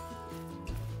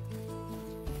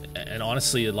 And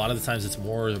honestly, a lot of the times it's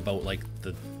more about, like,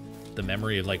 the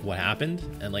memory of, like, what happened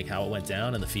and, like, how it went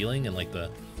down and the feeling and, like, the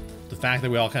fact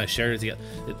that we all kind of shared it together.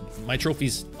 My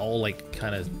trophies all, like,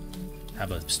 kind of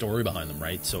have a story behind them,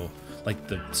 right? So, like,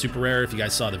 the super rare, if you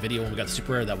guys saw the video when we got the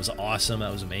super rare, that was awesome.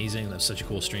 That was amazing. That was such a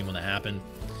cool stream when that happened.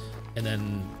 And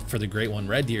then for the great one,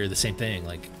 red deer, the same thing.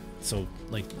 Like, so,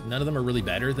 like, none of them are really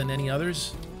better than any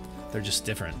others. They're just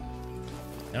different.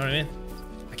 You know what I mean?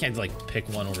 I can't, like, pick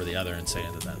one over the other and say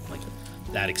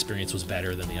that experience was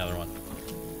better than the other one.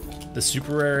 The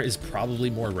super rare is probably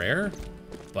more rare,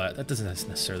 but that doesn't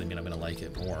necessarily mean I'm gonna like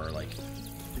it more. Like,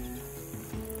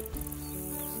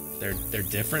 they're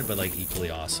different, but, like,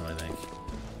 equally awesome, I think.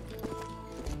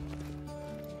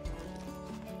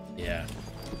 Yeah.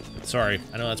 Sorry,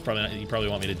 I know that's probably not, you probably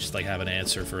want me to just, like, have an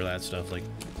answer for that stuff. Like,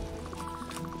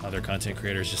 other content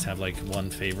creators just have, like,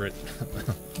 one favorite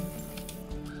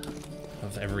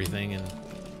of everything, and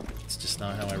it's just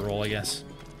not how I roll, I guess.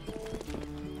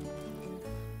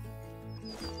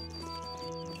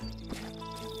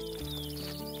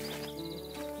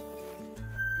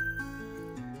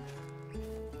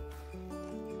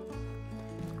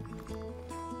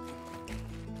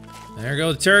 There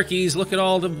go the turkeys. Look at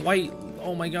all the white.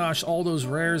 Oh my gosh, all those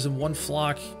rares in one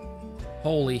flock.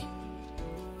 Holy.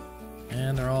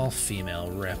 And they're all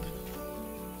female. Rip.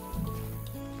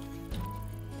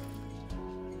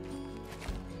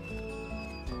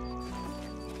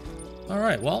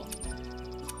 Alright, well.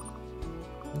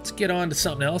 Let's get on to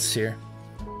something else here.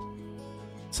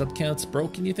 Sub count's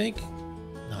broken, you think?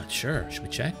 Not sure. Should we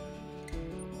check?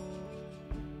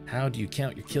 How do you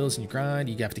count your kills in your grind?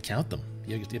 You have to count them.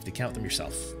 You have to count them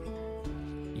yourself.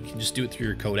 You can just do it through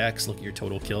your codex, look at your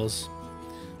total kills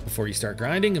before you start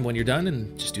grinding, and when you're done,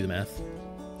 and just do the math.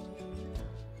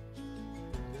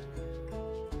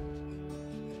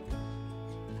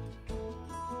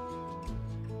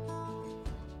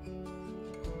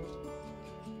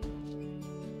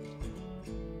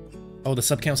 Oh, the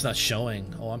sub count's not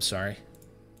showing. Oh, I'm sorry.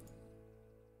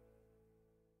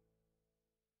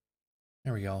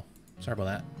 There we go. Sorry about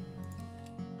that.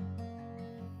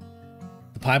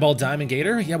 The Piebald Diamond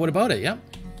Gator? Yeah, what about it? Yep.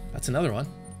 That's another one.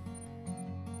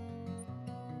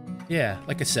 Yeah,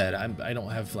 like I said, I don't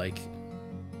have, like,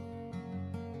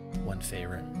 one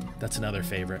favorite. That's another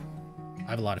favorite.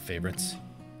 I have a lot of favorites.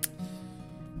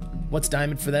 What's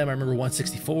Diamond for them? I remember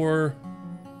 164.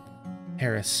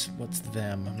 Harris, what's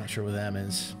them? I'm not sure what them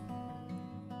is.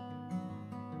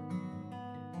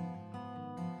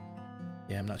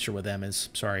 Yeah, I'm not sure what them is.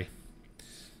 Sorry.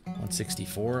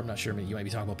 164. I'm not sure. You might be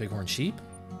talking about Bighorn Sheep.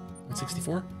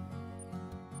 164.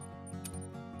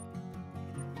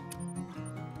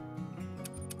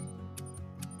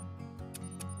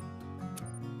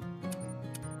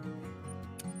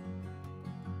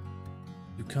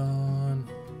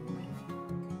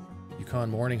 Yukon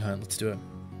morning hunt. Let's do it.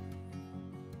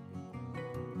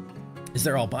 Is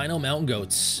there albino mountain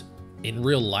goats in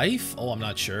real life? Oh, I'm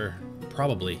not sure.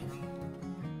 Probably.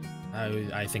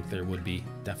 I think there would be,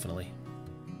 definitely.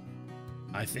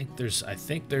 I think there's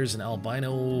an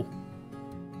albino.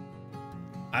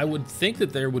 I would think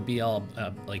that there would be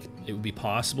like, it would be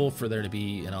possible for there to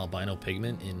be an albino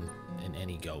pigment in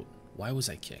any goat. Why was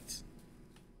I kicked?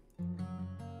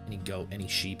 Any goat, any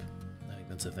sheep. I think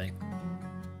that's a thing.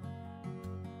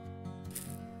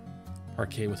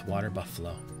 Parquet with water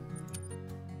buffalo.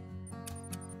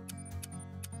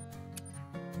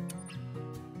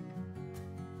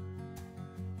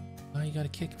 Why you gotta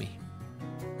kick me?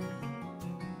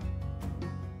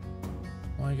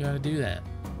 Why you gotta do that?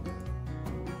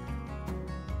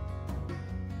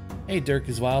 Hey, Dirk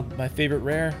is wild. My favorite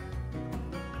rare,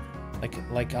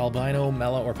 like albino,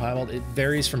 mellow, or piebald, it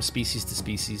varies from species to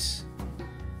species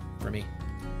for me.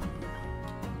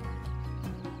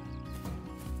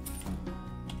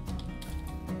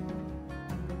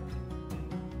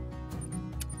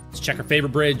 Let's check our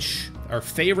favorite bridge, our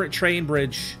favorite train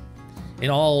bridge in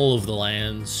all of the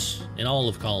lands, in all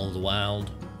of Call of the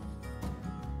Wild.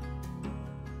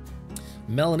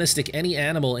 Melanistic, any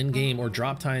animal in game, or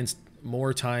drop tines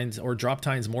more tines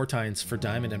for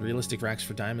diamond, and realistic racks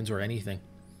for diamonds, or anything.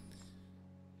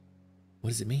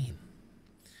 What does it mean?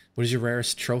 What is your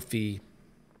rarest trophy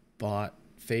bought?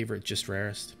 Favorite, just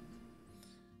rarest?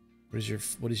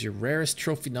 What is your rarest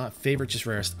trophy? Not favorite, just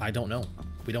rarest. I don't know.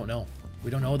 We don't know.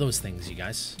 We don't know those things, you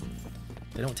guys.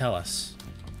 They don't tell us.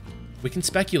 We can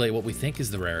speculate what we think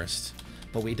is the rarest,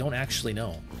 but we don't actually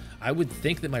know. I would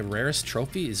think that my rarest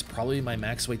trophy is probably my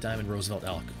max weight diamond Roosevelt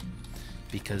elk,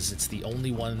 because it's the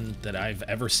only one that I've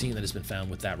ever seen that has been found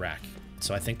with that rack.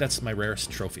 So I think that's my rarest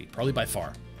trophy, probably by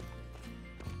far.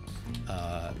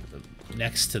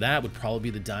 Next to that would probably be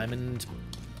the diamond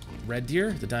red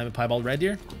deer, the diamond piebald red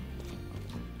deer.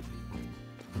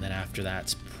 And then after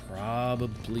that's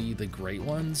probably the great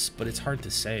ones, but it's hard to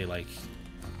say, like...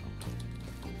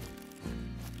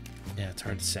 Yeah, it's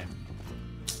hard to say.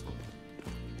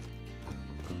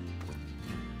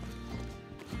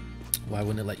 Why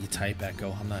wouldn't it let you type,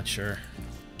 Echo? I'm not sure.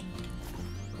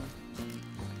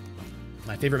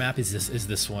 My favorite map is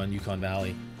this one, Yukon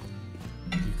Valley.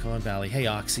 Yukon Valley. Hey,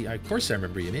 Oxy. Of course I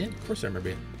remember you, man. Of course I remember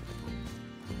you.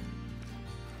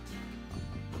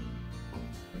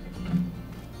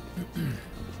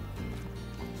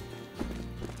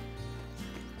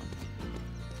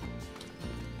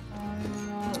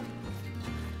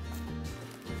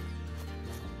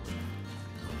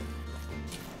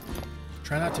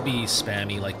 Try not to be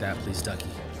spammy like that, please, Ducky.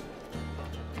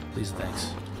 Please and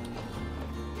thanks.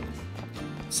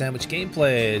 Sandwich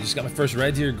gameplay. Just got my first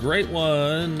red deer. Great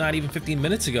one. Not even 15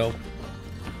 minutes ago.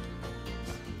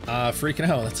 Freaking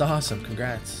out. That's awesome.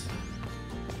 Congrats.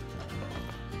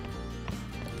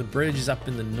 The bridge is up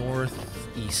in the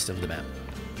northeast of the map.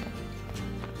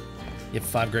 You have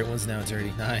 5 great ones, now it's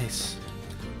already nice.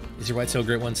 Is your whitetail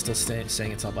great one still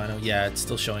saying it's albino? Yeah, it's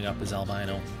still showing up as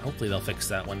albino. Hopefully they'll fix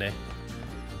that one day.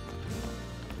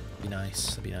 Be nice.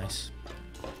 That'd be nice.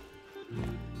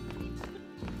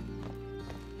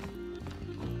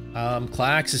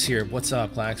 Clax is here. What's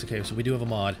up, Clax? Okay, so we do have a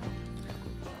mod.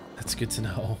 That's good to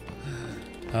know.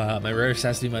 My rarest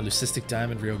has to be my leucistic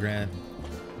diamond Rio Grande.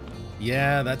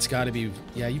 Yeah, that's got to be...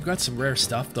 Yeah, you've got some rare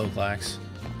stuff, though, Clax.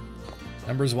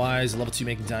 Numbers-wise, level 2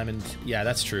 making diamond... Yeah,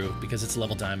 that's true. Because it's a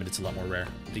level diamond, it's a lot more rare.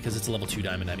 Because it's a level 2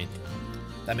 diamond, I mean.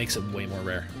 That makes it way more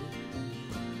rare.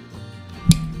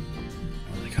 Oh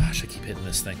my gosh, I keep hitting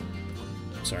this thing.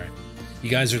 I'm sorry. You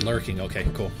guys are lurking. Okay,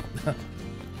 cool.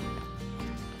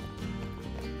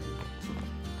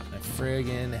 My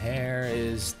friggin' hair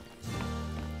is...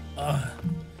 the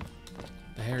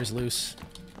hair is loose.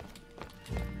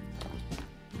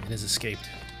 It has escaped.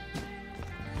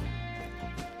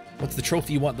 What's the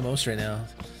trophy you want the most right now?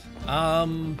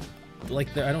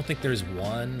 Like, I don't think there's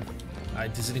one.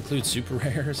 Does it include super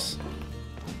rares?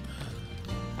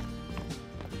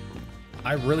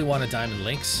 I really want a diamond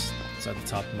lynx. It's at the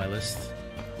top of my list.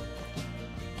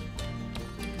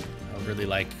 I would really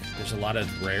like... There's a lot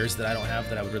of rares that I don't have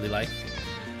that I would really like.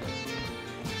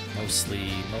 Mostly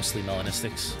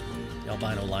melanistics. The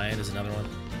albino lion is another one.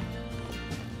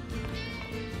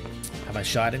 Have I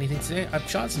shot anything today? I've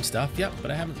shot some stuff, yep,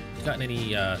 but I haven't gotten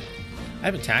any, I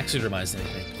haven't taxidermized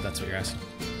anything, if that's what you're asking.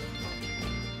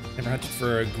 Never hunted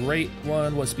for a great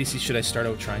one. What species should I start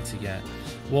out trying to get?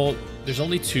 Well, there's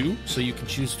only 2, so you can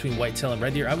choose between whitetail and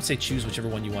red deer. I would say choose whichever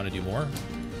one you want to do more.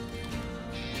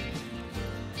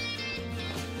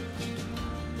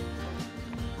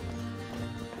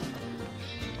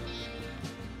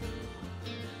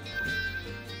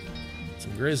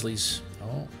 Some grizzlies.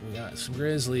 Oh, we got some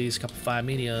grizzlies, a couple 5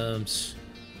 mediums.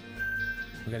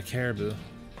 We got a caribou.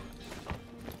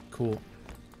 Cool.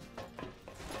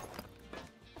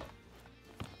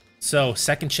 So,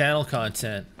 second channel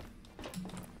content.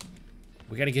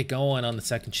 We gotta get going on the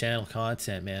second channel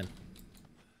content, man.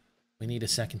 We need a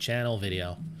second channel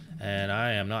video. And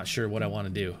I am not sure what I want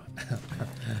to do.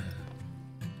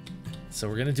 So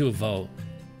we're gonna do a vote.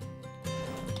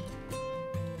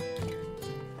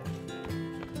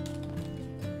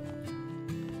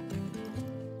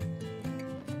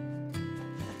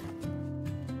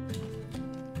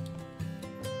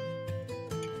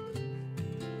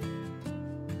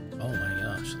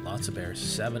 Lots of bears.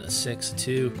 7, a 6, a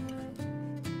 2.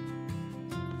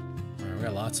 Alright, we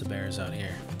got lots of bears out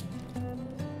here.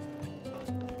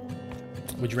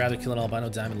 Would you rather kill an albino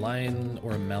diamond lion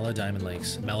or a mela diamond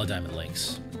lynx? Mela diamond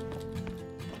lynx.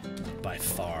 By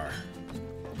far.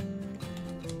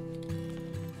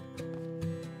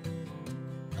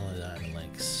 Mela diamond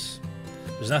lynx.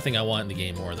 There's nothing I want in the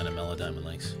game more than a mela diamond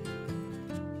lynx.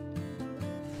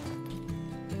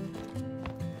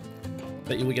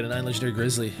 Bet you we get a 9 legendary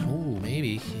grizzly. Oh,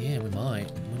 maybe. Yeah, we might.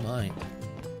 We might.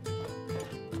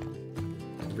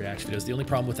 Reaction videos. The only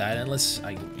problem with that, Endless,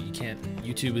 you can't...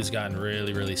 YouTube has gotten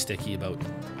really, really sticky about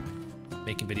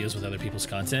making videos with other people's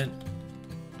content.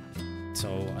 So,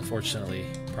 unfortunately,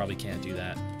 probably can't do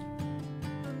that.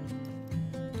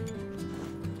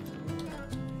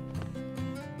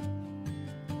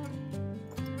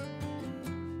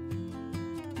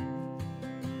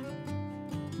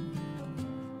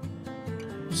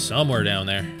 Somewhere down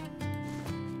there.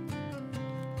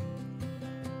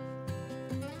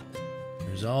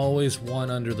 There's always one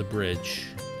under the bridge.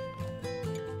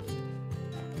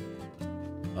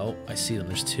 Oh, I see them.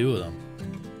 There's two of them.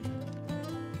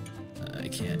 I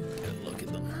can't get a look at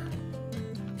them.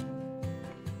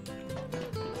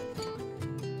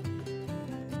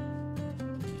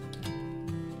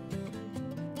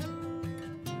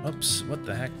 Oops, what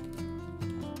the heck?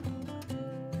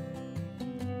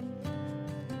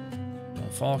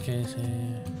 Don't fall, Casey.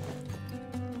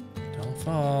 Don't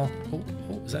fall. Oh,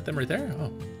 oh, is that them right there?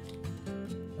 Oh,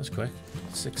 that's quick.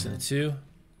 6 and a 2.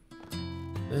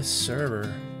 This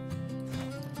server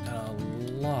got a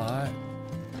lot.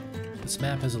 This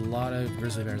map has a lot of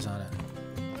grizzly bears on it.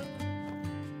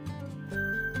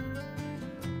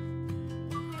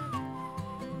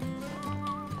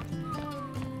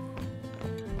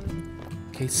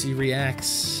 KC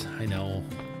reacts. I know.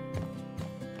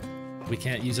 We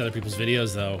can't use other people's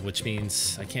videos though, which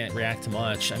means I can't react to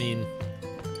much. I mean,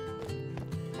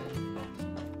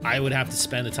 I would have to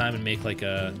spend the time and make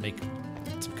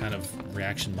some kind of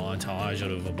reaction montage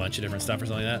out of a bunch of different stuff or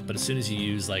something like that. But as soon as you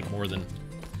use like more than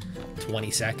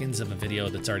 20 seconds of a video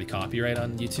that's already copyright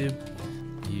on YouTube,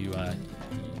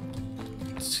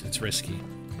 it's risky.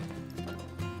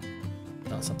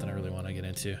 Not something I really want to get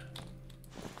into.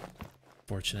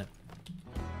 Fortunate.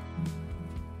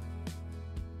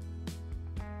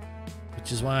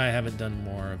 Which is why I haven't done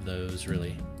more of those,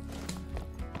 really.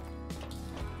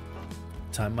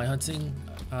 Time of my hunting,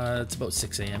 it's about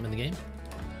 6 a.m. in the game.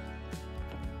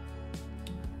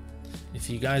 If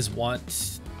you guys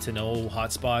want to know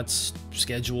hotspots,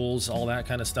 schedules, all that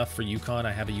kind of stuff for Yukon,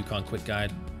 I have a Yukon quick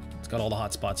guide. It's got all the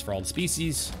hotspots for all the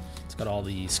species. It's got all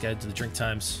the schedule, the drink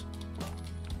times.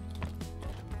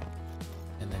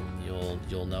 And then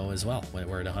you'll know as well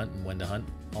where to hunt and when to hunt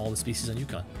all the species on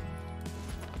Yukon.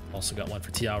 Also got one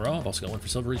for TRO. I've also got one for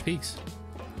Silver Ridge Peaks.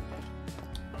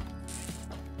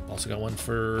 Also got one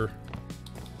for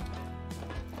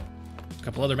a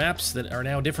couple other maps that are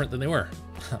now different than they were.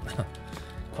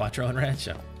 Quattro and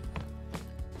Rancho.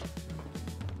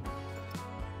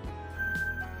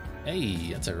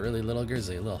 Hey, that's a really little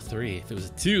grizzly, a little 3. If it was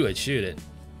a 2, I'd shoot it.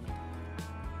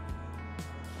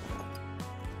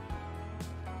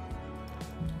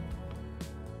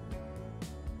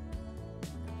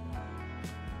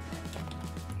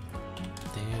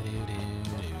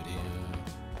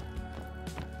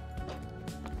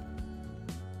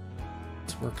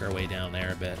 Work our way down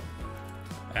there a bit.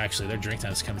 Actually, their drink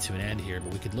time is coming to an end here,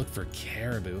 but we could look for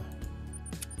caribou.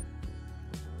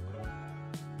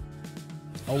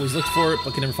 Always look for it,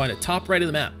 but can never find it. Top right of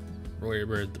the map, where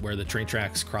the train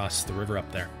tracks cross the river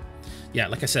up there. Yeah,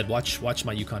 like I said, watch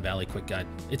my Yukon Valley quick guide.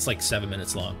 It's like 7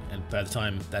 minutes long, and by the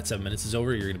time that 7 minutes is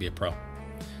over, you're gonna be a pro.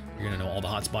 You're gonna know all the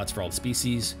hotspots for all the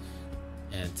species,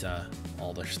 and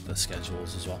all the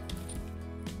schedules as well.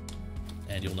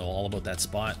 And you'll know all about that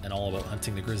spot and all about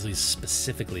hunting the grizzlies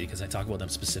specifically, because I talk about them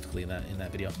specifically in that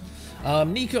video.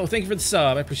 Nico, thank you for the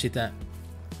sub. I appreciate that.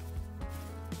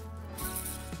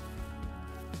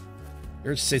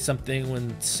 Urge to say something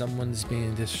when someone's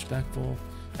being disrespectful.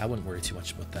 I wouldn't worry too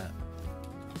much about that.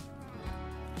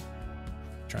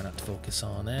 Try not to focus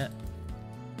on that.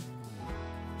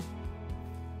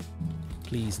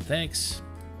 Please and thanks.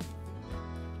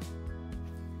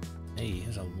 Hey,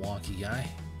 here's a wonky guy.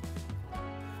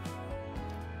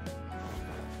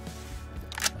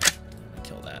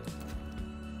 That.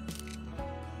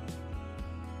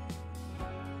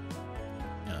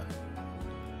 Yeah.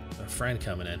 A friend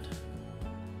coming in.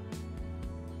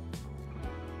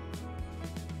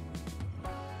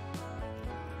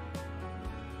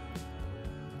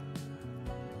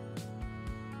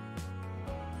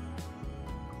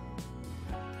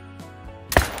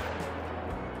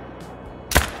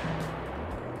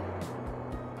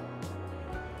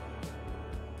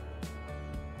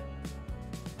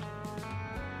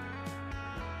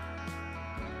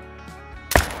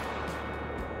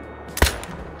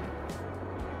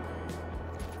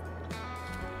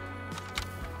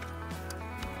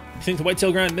 I think the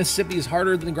whitetail grind in Mississippi is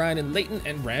harder than the grind in Layton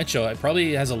and Rancho. It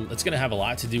probably has it's going to have a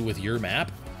lot to do with your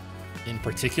map in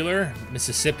particular.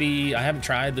 Mississippi, I haven't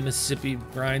tried the Mississippi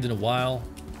grind in a while.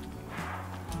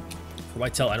 For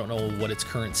whitetail, I don't know what its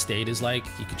current state is like.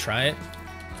 You could try it,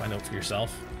 find out for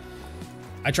yourself.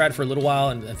 I tried it for a little while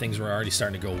and things were already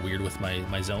starting to go weird with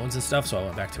my zones and stuff, so I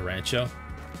went back to Rancho.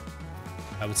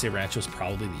 I would say Rancho is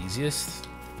probably the easiest.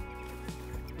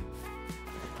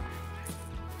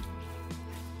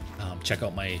 Check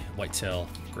out my whitetail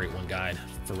Great One guide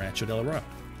for Rancho Del Arroyo.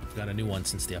 I've got a new one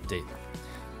since the update.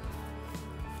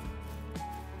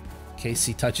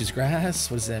 KC touches grass.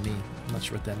 What does that mean? I'm not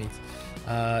sure what that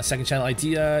means. Second channel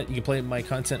idea. You can play my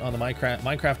content on the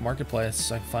Minecraft Marketplace.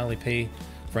 So I can finally pay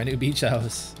for a new beach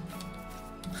house.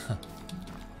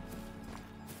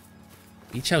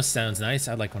 Beach house sounds nice.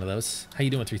 I'd like one of those. How you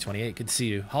doing, 328? Good to see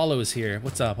you. Hollow is here.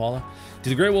 What's up, Hollow? Do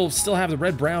the gray wolves still have the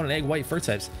red, brown, and egg white fur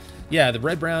types? Yeah, the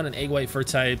red, brown, and egg white fur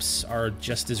types are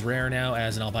just as rare now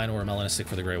as an albino or melanistic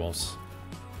for the gray wolves.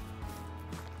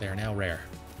 They are now rare.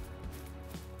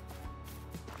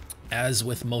 As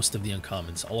with most of the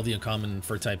uncommons. All of the uncommon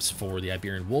fur types for the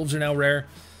Iberian wolves are now rare.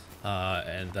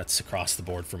 And that's across the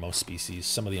board for most species.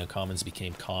 Some of the uncommons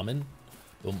became common,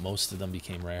 but most of them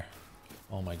became rare.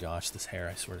 Oh my gosh, this hair,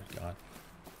 I swear to God.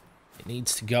 It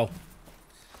needs to go.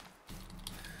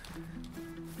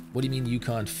 What do you mean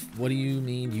Yukon? What do you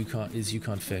mean Yukon? Is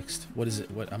Yukon fixed? What is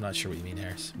it? What? I'm not sure what you mean,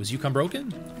 Harris. Was Yukon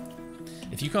broken?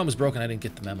 If Yukon was broken, I didn't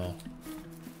get the memo.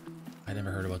 I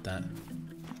never heard about that.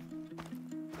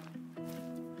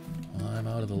 Well, I'm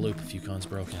out of the loop if Yukon's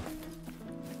broken.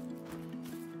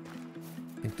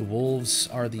 I think the wolves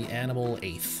are the animal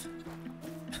eighth.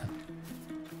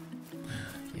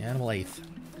 The animal eighth.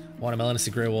 Want a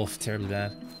melanistic gray wolf, terribly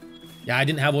bad. Yeah, I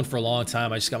didn't have one for a long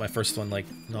time. I just got my first one like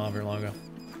not very long ago.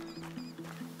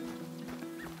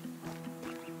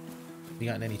 You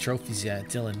gotten any trophies yet,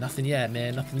 Dylan? Nothing yet,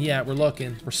 man. Nothing yet. We're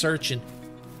looking. We're searching.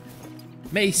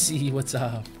 Macy, what's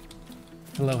up?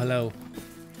 Hello, hello.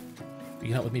 You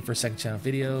can help with me for a second channel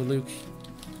video, Luke.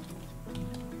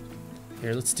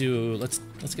 Here, let's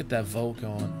get that vote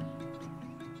going.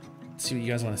 Let's see what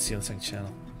you guys want to see on the second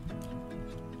channel.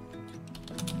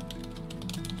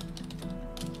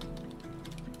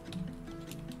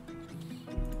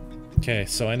 Okay,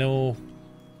 so I know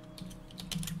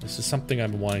this is something I've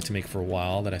been wanting to make for a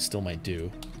while that I still might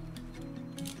do.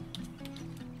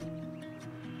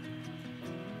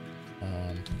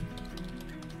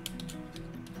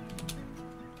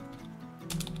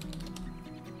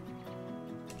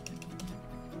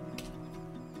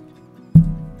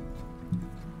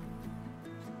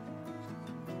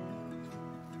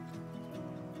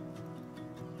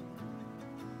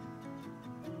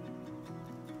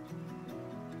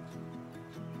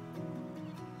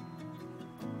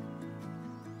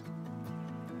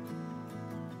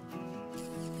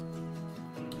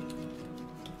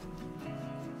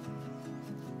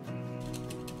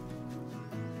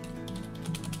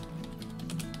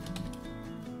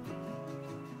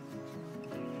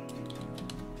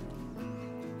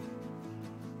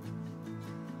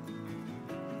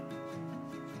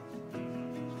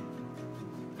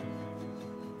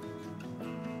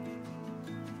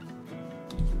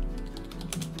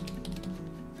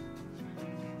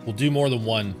 We'll do more than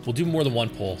one. We'll do more than one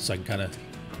poll, so I can kind of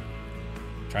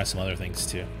try some other things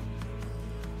too.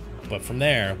 But from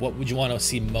there, what would you want to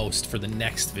see most for the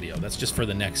next video? That's just for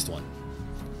the next one.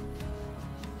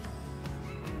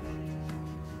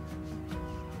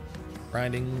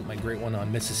 Grinding my great one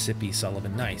on Mississippi,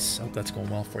 Sullivan. Nice. I hope that's going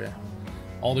well for you.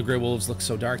 All the gray wolves look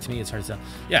so dark to me, it's hard to tell.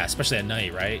 Yeah, especially at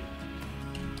night, right?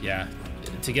 Yeah.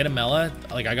 To get a Mela,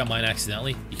 like I got mine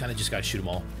accidentally, you kind of just gotta shoot them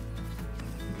all.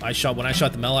 When I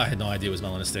shot the Mela, I had no idea it was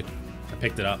melanistic. I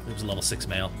picked it up. It was a level 6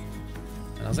 male.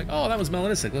 And I was like, oh, that was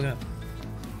melanistic. Look at that.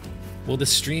 Will the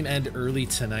stream end early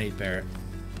tonight, Barrett?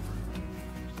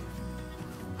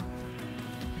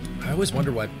 I always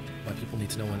wonder why people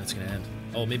need to know when it's going to end.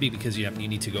 Oh, maybe because you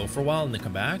need to go for a while and then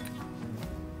come back?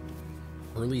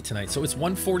 Early tonight. So it's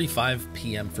 1:45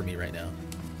 p.m. for me right now.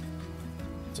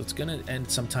 So it's going to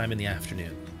end sometime in the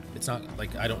afternoon. It's not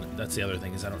like that's the other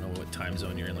thing is I don't know what time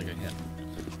zone you're in. Like, yeah.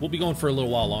 We'll be going for a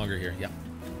little while longer here. Yeah.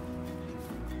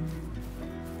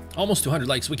 Almost 200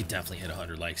 likes. We could definitely hit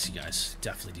 100 likes, you guys.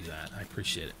 Definitely do that. I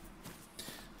appreciate it.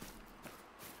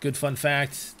 Good fun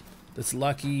fact. That's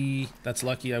lucky. That's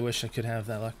lucky. I wish I could have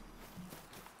that luck.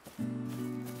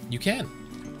 You can.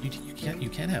 You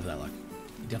can have that luck.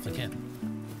 You definitely can.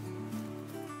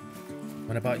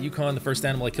 When I bought Yukon, the first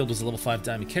animal I killed was a level 5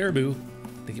 diamond caribou.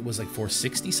 I think it was like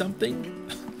 460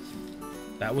 something.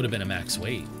 That would have been a max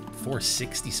weight.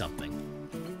 460 something.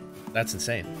 That's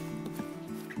insane.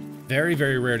 Very,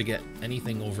 very rare to get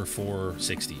anything over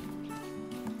 460.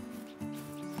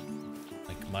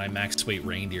 Like my max weight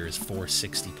reindeer is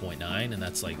 460.9, and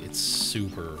that's like, it's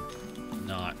super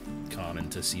not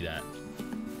common to see that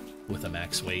with a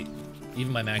max weight.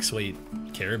 Even my max weight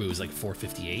caribou is like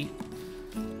 458.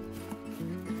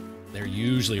 They're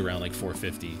usually around like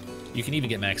 450. You can even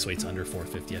get max weights under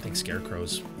 450. I think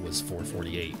Scarecrow's was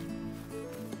 448.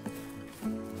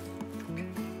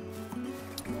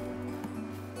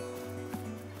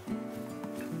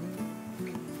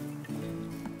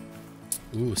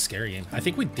 Ooh, scary game. I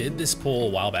think we did this poll a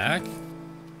while back,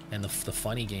 and the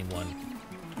funny game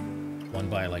won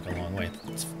by like a long way.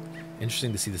 It's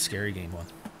interesting to see the scary game one.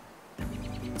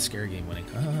 The scary game winning.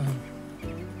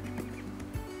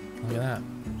 Look at that.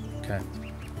 Okay.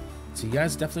 So you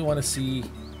guys definitely want to see,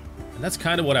 and that's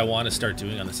kind of what I want to start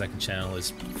doing on the second channel,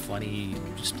 is funny,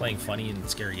 just playing funny and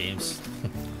scary games.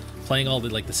 Playing all the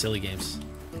like the silly games.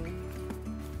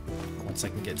 Once I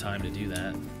can get time to do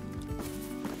that.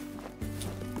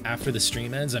 After the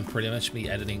stream ends, I'm pretty much be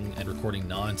editing and recording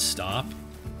non-stop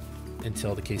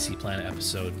until the KC Planet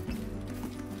episode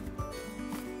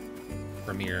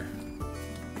premiere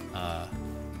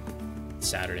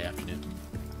Saturday afternoon.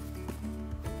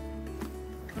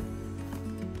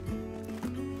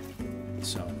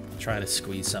 So I'll try to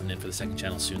squeeze something in for the second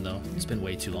channel soon, though. It's been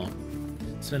way too long.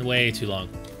 It's been way too long.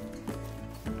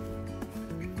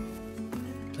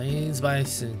 Plains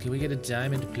Bison. Can we get a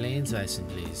diamond Plains Bison,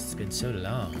 please? It's been so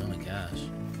long. Oh my gosh.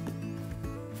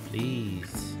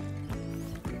 Please.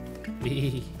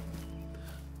 Please.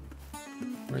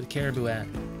 Where the caribou at?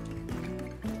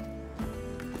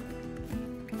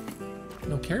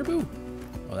 No caribou?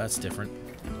 Oh, that's different.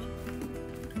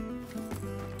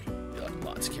 Got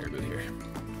lots of caribou here.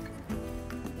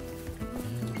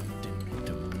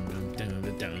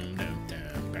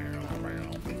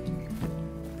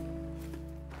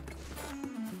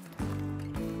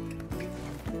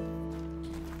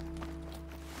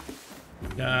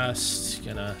 Just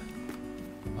gonna...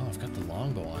 Oh, I've got the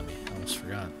longbow on me. I almost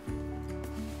forgot.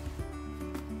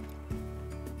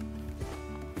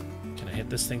 Can I hit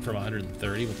this thing from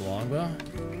 130 with the longbow?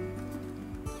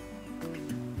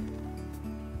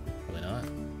 Probably not.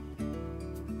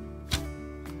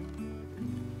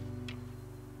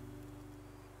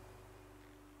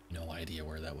 No idea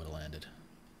where that would have landed.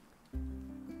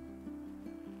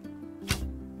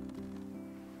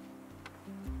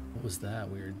 What was that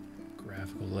weird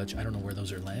graphical glitch? I don't know where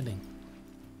those are landing.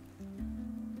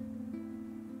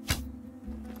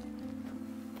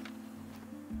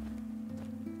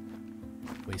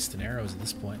 Wasting arrows at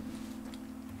this point.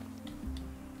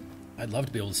 I'd love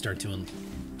to be able to start doing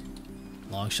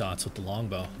long shots with the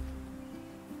longbow.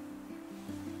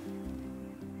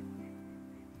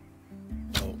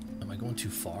 Oh, am I going too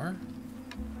far?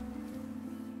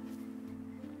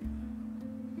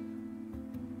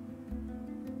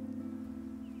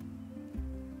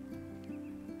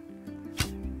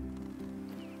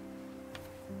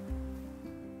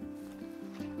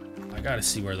 I gotta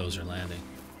see where those are landing.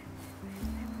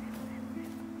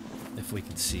 If we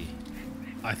can see.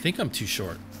 I think I'm too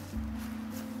short.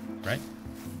 Right?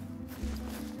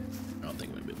 I don't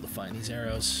think I'm gonna be able to find these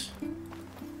arrows.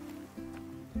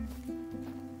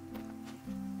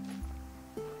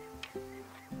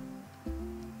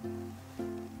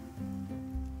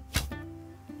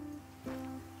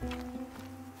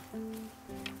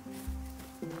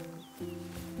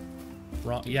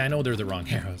 Wrong. Yeah, I know they're the wrong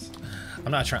arrows.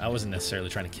 I'm not trying. I wasn't necessarily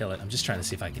trying to kill it. I'm just trying to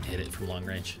see if I can hit it from long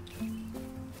range.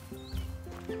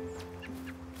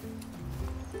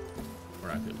 We're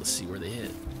not able to see where they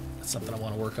hit. That's something I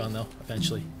want to work on, though,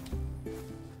 eventually.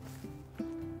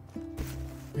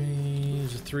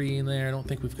 There's a 3 in there. I don't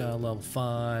think we've got a level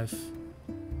 5.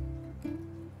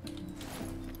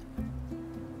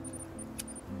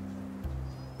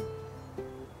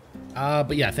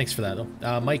 But yeah, thanks for that,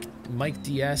 though. Mike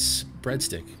DS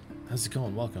Breadstick. How's it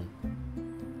going? Welcome.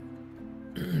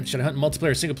 Should I hunt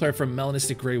multiplayer or single player from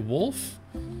Melanistic Grey Wolf?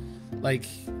 Like,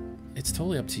 it's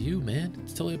totally up to you, man.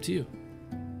 It's totally up to you.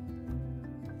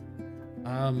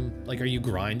 Like, are you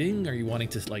grinding? Are you wanting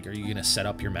to, like, are you gonna set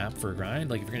up your map for a grind?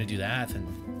 Like, if you're gonna do that, then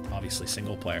obviously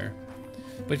single player.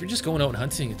 But if you're just going out and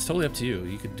hunting, it's totally up to you.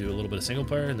 You could do a little bit of single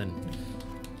player, and then,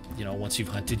 you know, once you've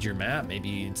hunted your map,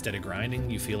 maybe instead of grinding,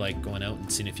 you feel like going out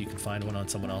and seeing if you can find one on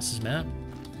someone else's map.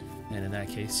 And in that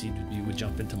case, you would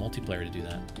jump into multiplayer to do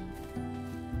that.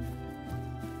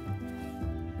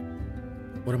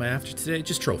 What am I after today?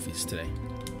 Just trophies today.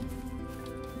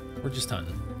 We're just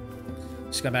hunting.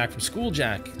 Just got back from school,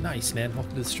 Jack. Nice, man.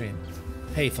 Welcome to the stream.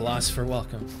 Hey, Philosopher,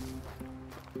 welcome.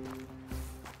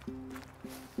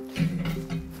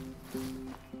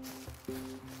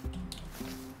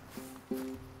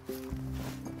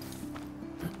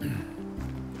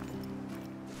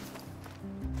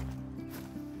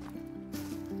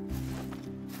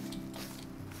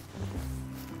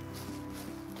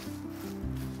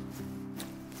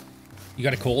 You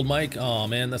got a cold, Mike? Oh,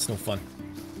 man, that's no fun.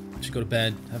 You should go to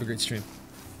bed. Have a great stream.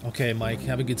 Okay, Mike,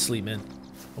 have a good sleep, man.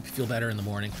 Hope you feel better in the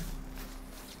morning.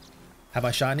 Have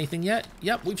I shot anything yet?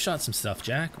 Yep, we've shot some stuff,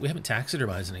 Jack. We haven't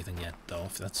taxidermized anything yet, though,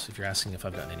 if you're asking if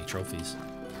I've gotten any trophies.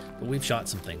 But we've shot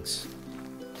some things.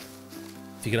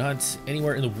 If you could hunt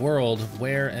anywhere in the world,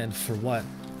 where and for what?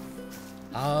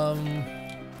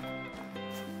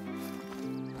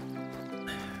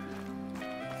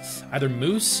 Either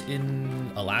moose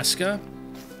in Alaska,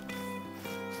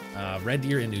 red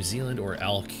deer in New Zealand, or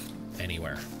elk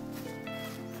anywhere.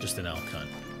 Just an elk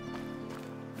hunt.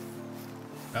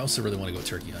 I also really want to go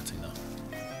turkey hunting, though.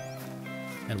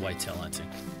 And whitetail hunting.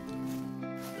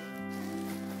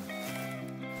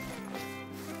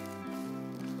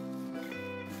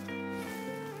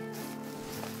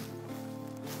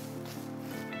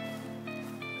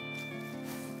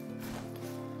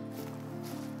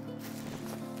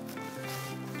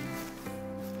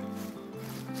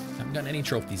 Haven't gotten any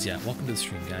trophies yet. Welcome to the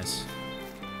stream, guys.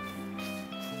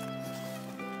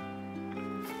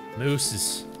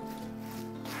 Moose.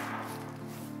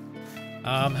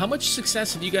 How much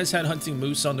success have you guys had hunting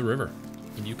moose on the river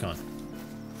in Yukon?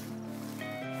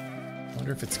 I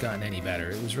wonder if it's gotten any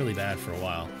better. It was really bad for a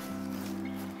while.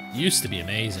 It used to be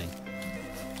amazing.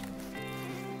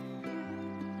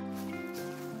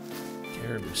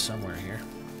 Caribou somewhere here.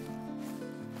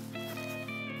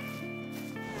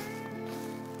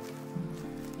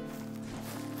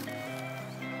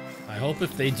 I hope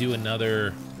if they do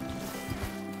another...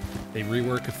 They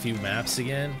rework a few maps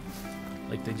again,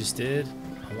 like they just did.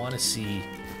 I want to see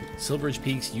Silveridge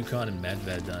Peaks, Yukon, and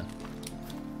Medved done.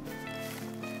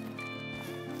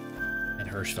 And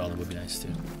Hirschfeld would be nice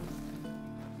too.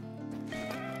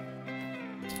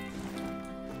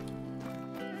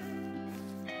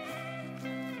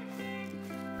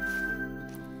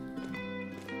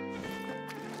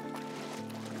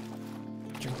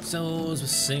 Drink zones with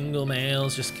single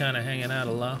males just kind of hanging out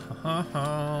alone.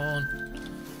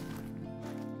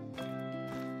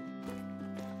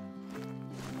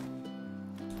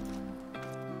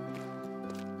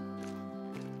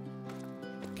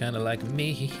 Kind of like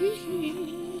me.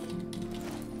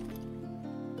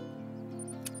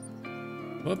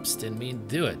 Whoops, didn't mean to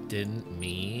do it. Didn't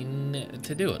mean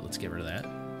to do it. Let's get rid of that.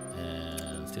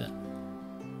 And let's do that.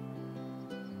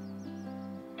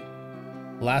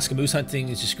 Alaska moose hunting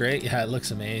is just great. Yeah, it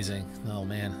looks amazing. Oh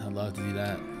man, I'd love to do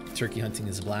that. Turkey hunting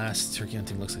is a blast. Turkey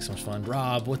hunting looks like so much fun.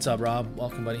 Rob, what's up, Rob?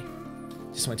 Welcome, buddy.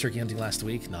 Just went turkey hunting last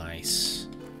week. Nice.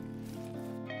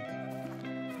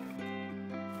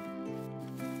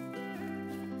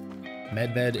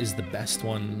 Medved is the best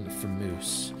one for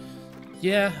moose.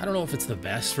 Yeah, I don't know if it's the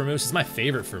best for moose. It's my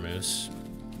favorite for moose.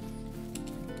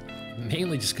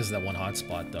 Mainly just because of that one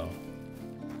hotspot, though.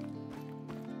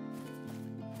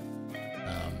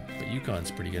 But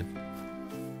Yukon's pretty good.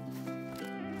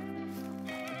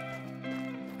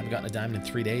 I've gotten a diamond in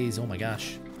 3 days. Oh my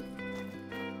gosh.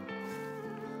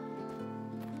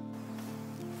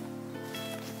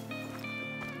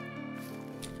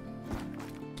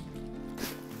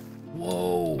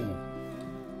 Whoa.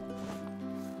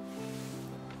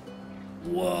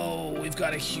 Whoa, we've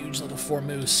got a huge level 4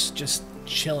 moose just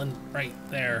chilling right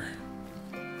there.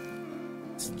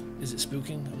 Is it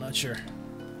spooking? I'm not sure.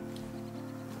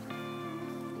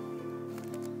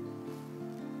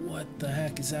 What the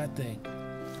heck is that thing?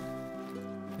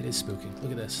 It is spooking.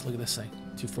 Look at this. Look at this thing.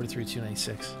 243,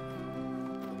 296.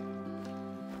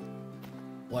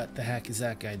 What the heck is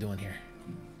that guy doing here?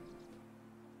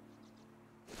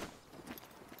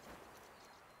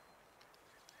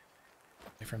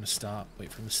 Wait for him to stop.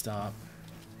 Wait for him to stop.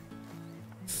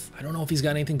 I don't know if he's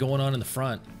got anything going on in the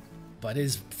front, but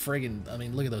his friggin', I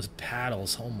mean, look at those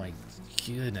paddles. Oh my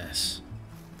goodness.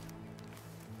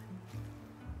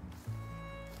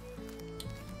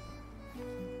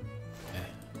 Okay.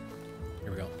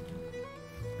 Here we go.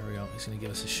 Here we go. He's gonna give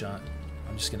us a shot.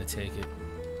 I'm just gonna take it.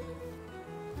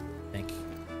 Think.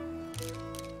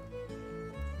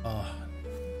 Oh.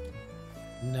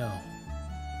 No.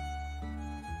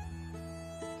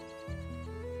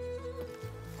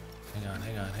 Hang on.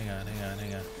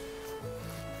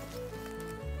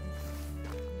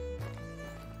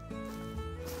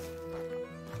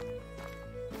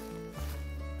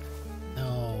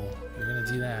 No, you're gonna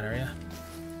do that, are you?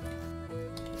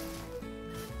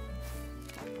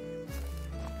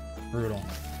 Brutal.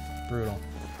 Brutal.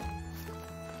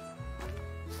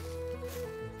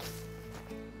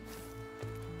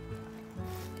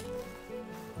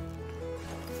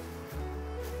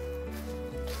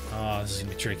 Oh, this is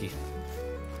gonna be tricky.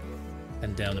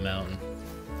 And down the mountain.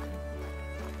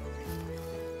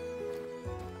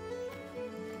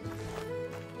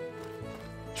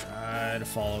 Try to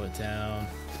follow it down.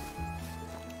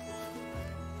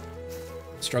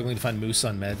 Struggling to find moose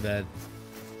on Medved.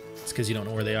 It's because you don't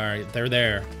know where they are. They're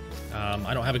there.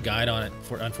 I don't have a guide on it,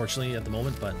 unfortunately, at the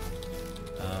moment, but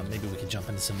maybe we could jump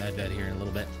into some Medved here in a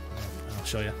little bit. I'll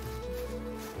show you.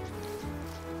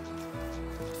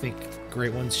 think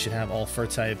great ones should have all fur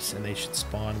types, and they should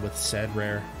spawn with said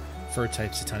rare fur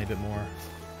types a tiny bit more.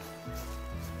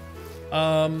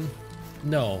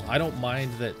 No, I don't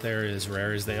mind that they're as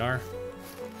rare as they are.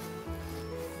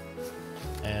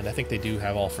 And I think they do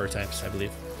have all fur types, I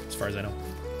believe, as far as I know.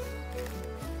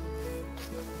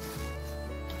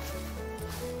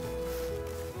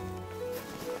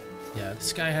 Yeah,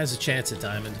 this guy has a chance at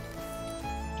diamond.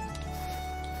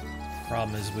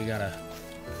 Problem is we gotta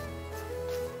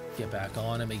get back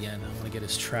on him again. I want to get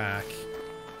his track.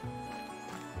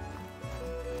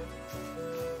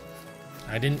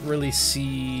 I didn't really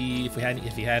see if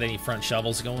he had any front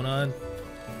shovels going on,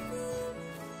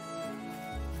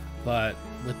 but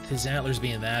with his antlers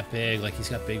being that big, like he's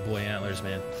got big boy antlers,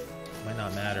 man, it might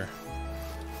not matter.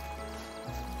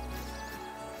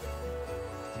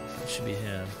 That should be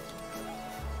him.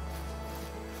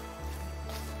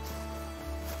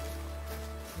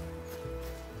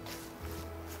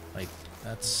 Like,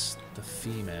 that's the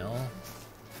female.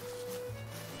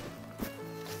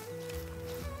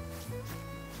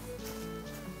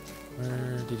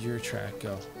 Where did your track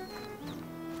go?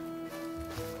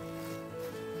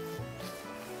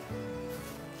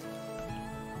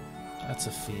 That's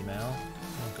a female.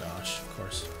 Oh gosh, of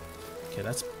course. Okay,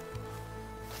 that's...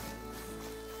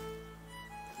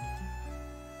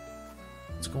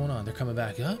 What's going on? They're coming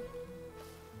back up?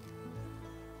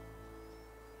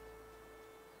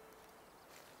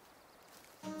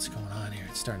 What's going on here?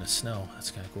 It's starting to snow. That's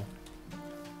kind of cool.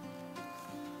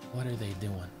 What are they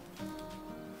doing?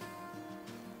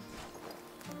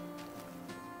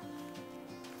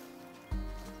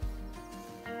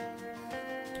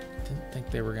 Didn't think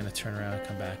they were going to turn around and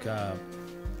come back up.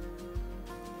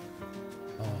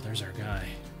 Oh, there's our guy.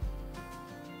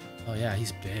 Oh yeah,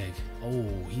 he's big. Oh,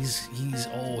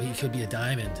 oh, he could be a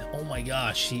diamond. Oh my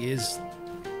gosh, he is.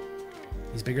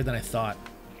 He's bigger than I thought.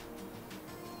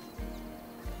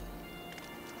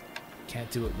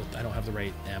 Can't do it with, I don't have the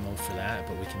right ammo for that,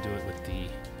 but we can do it with the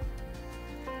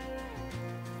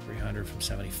 300 from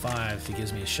 75 if he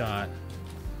gives me a shot.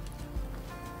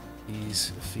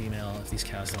 He's a female, if these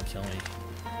cows don't kill me.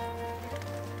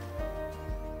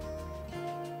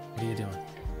 What are you doing?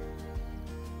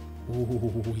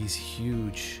 Ooh, he's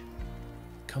huge.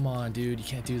 Come on, dude, you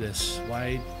can't do this.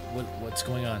 Why? What's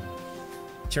going on?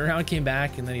 Turned around, came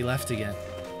back, and then he left again.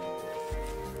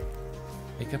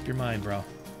 Make up your mind, bro.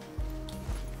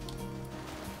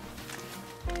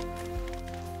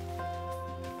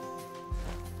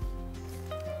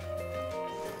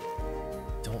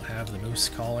 Don't have the moose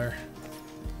collar.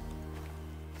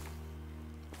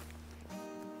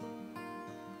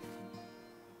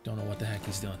 Don't know what the heck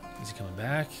he's doing. Is he coming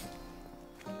back?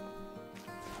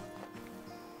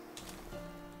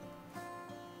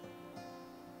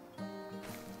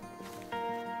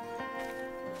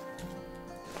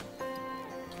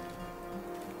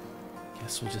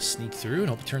 Guess we'll just sneak through and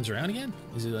hope he turns around again.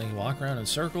 Is it like walk around in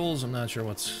circles? I'm not sure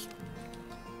what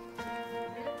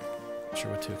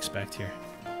to expect here.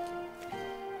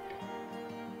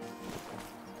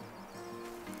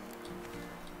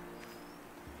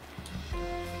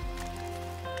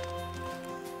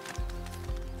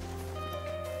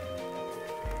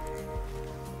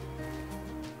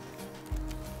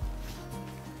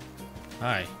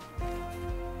 Hi.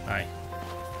 Hi.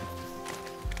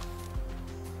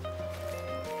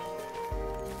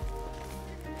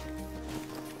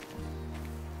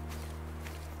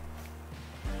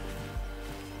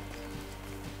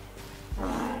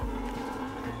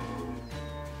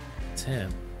 It's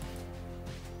him.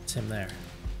 It's him there.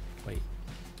 Wait.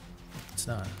 It's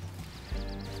not.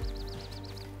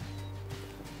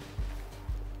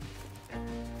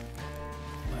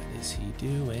 What is he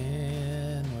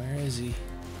doing? Where is he?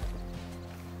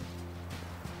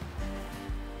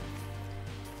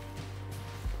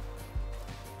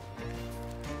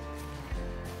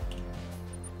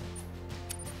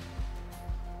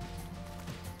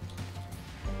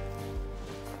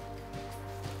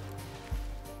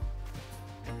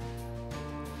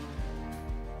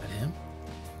 That him?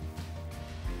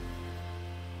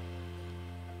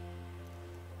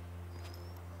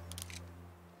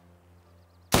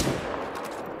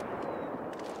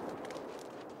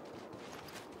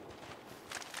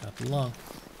 Got the lung.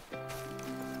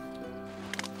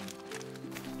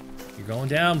 You're going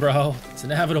down, bro. It's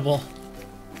inevitable.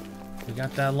 We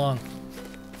got that lung.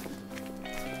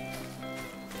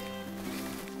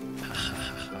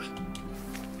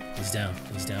 He's down.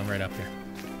 He's down right up here.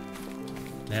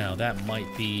 Now, that might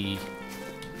be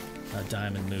a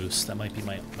diamond moose. That might be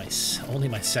only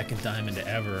my second diamond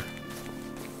ever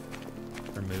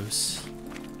for moose.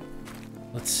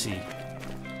 Let's see.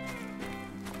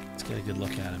 Get a good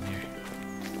look at him here.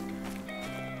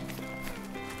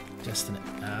 Just an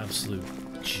absolute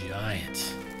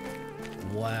giant.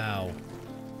 Wow.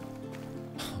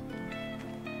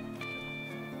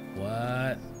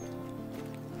 What?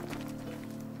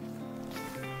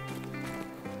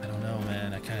 I don't know,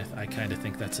 man. I kind of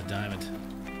think that's a diamond.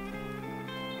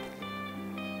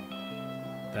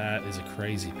 That is a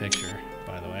crazy picture,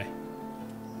 by the way.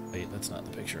 Wait, that's not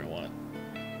the picture I want.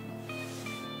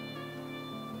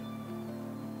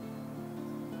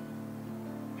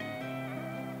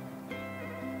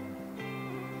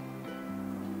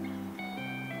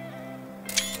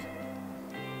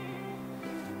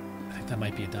 That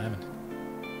might be a diamond.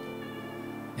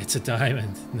 It's a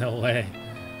diamond. No way.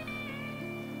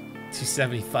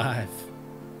 275.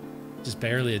 Just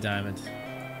barely a diamond.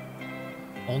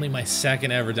 Only my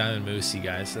second ever diamond moose, you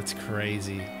guys. That's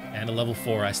crazy. And a level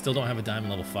 4. I still don't have a diamond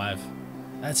level 5.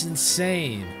 That's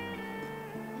insane.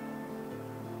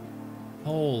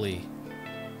 Holy.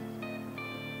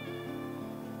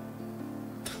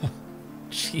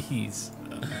 Jeez.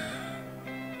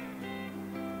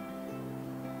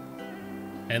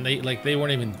 And they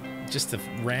weren't even, just to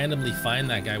randomly find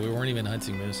that guy, we weren't even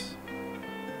hunting moose.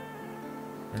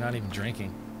 We're not even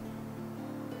drinking.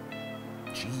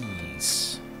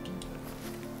 Jeez.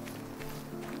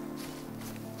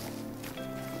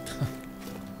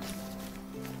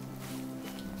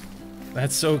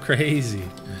 That's so crazy.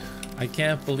 I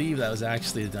can't believe that was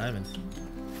actually a diamond.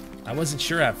 I wasn't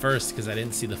sure at first because I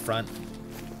didn't see the front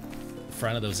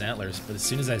of those antlers, but as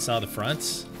soon as I saw the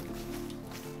fronts,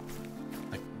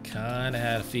 kinda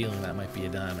had a feeling that might be a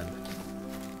diamond.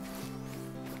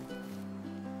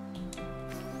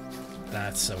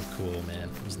 That's so cool, man.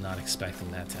 I was not expecting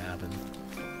that to happen.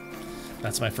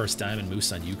 That's my first diamond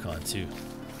moose on Yukon, too.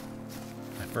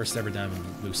 My first ever diamond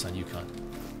moose on Yukon.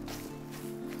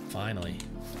 Finally.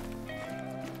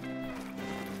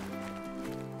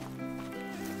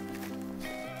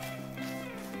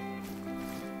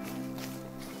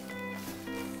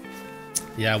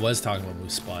 Yeah, I was talking about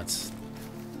moose spots.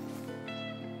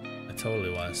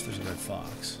 Totally was. There's a red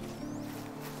fox.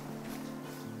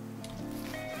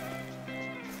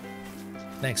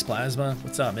 Thanks, Plasma.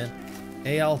 What's up, man?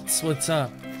 Hey, Alts, what's up?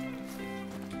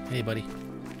 Hey, buddy.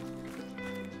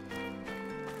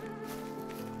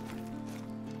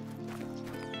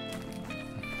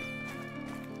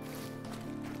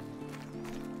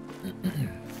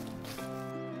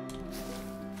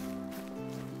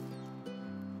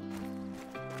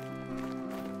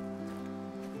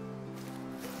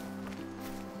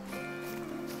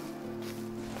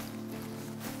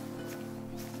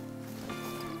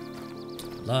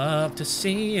 Love to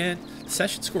see it. The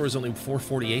session score is only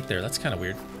 448 there. That's kind of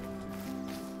weird.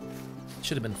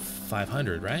 Should have been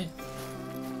 500, right?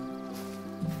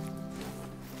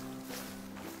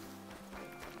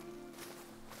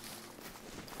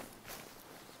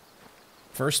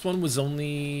 First one was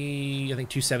only, I think,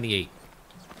 278.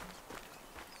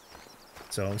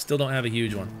 So I still don't have a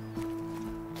huge one.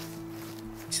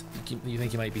 You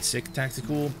think you might be sick,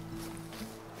 Tactical?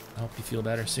 I hope you feel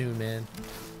better soon, man.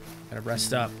 Gotta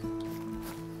rest up.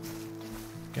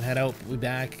 Gonna head out. We'll be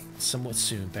back somewhat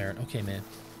soon, Barrett. Okay, man.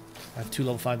 I have 2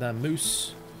 level 5 diamond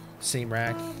moose. Same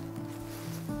rack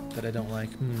that I don't like.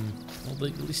 Well,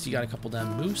 at least you got a couple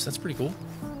diamond moose. That's pretty cool.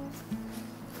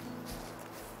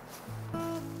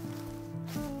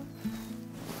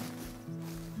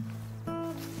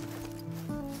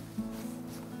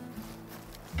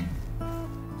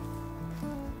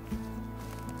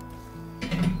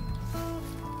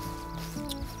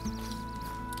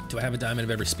 Do I have a diamond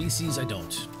of every species? I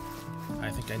don't. I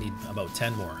think I need about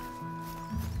 10 more.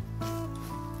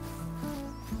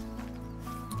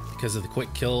 Because of the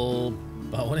quick kill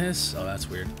bonus? Oh, that's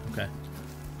weird. Okay.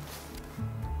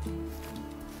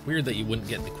 Weird that you wouldn't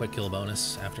get the quick kill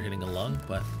bonus after hitting a lung,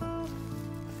 but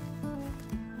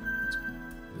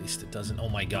at least it doesn't. Oh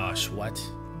my gosh, what?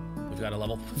 We've got a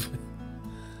level.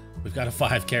 We've got a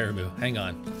 5 caribou. Hang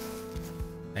on.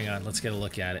 Hang on, let's get a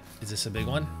look at it. Is this a big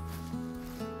one?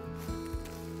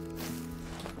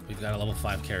 We've got a level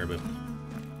 5 caribou.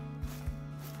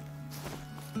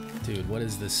 Dude, what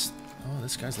is this? Oh,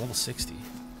 this guy's level 60.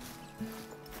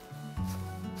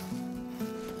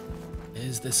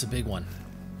 Is this a big one?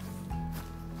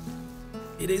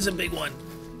 It is a big one.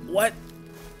 What?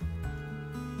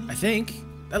 I think.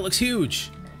 That looks huge.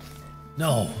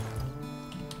 No.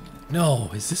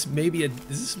 No, is this maybe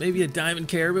a diamond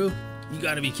caribou? You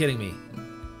gotta be kidding me.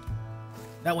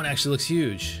 That one actually looks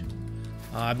huge.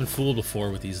 I've been fooled before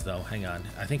with these though. Hang on.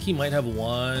 I think he might have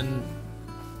one.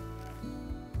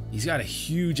 He's got a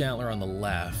huge antler on the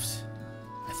left.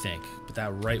 I think. But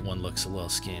that right one looks a little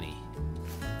skinny.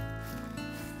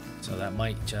 So that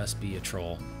might just be a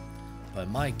troll. But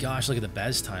my gosh, look at the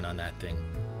Beztine on that thing.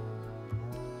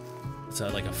 It's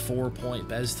like a 4-point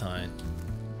Beztine.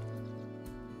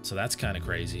 So that's kind of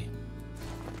crazy.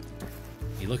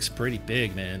 He looks pretty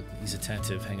big, man. He's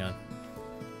attentive. Hang on.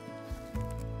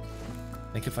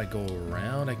 I think if I go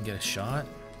around, I can get a shot.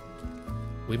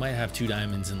 We might have 2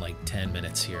 diamonds in like 10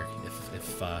 minutes here,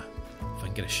 if I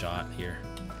can get a shot here.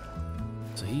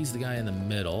 So he's the guy in the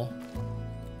middle.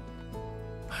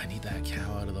 I need that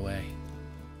cow out of the way.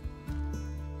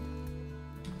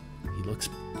 He looks...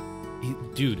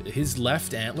 dude, his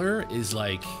left antler is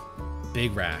like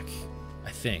big rack, I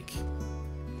think.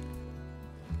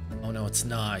 Oh no, it's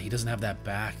not. He doesn't have that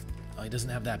back. Oh, he doesn't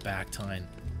have that back tine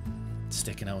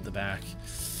sticking out the back.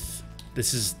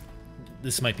 This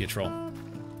might be a troll.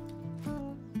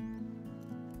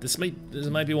 This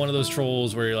might be one of those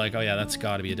trolls where you're like, oh yeah, that's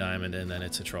got to be a diamond, and then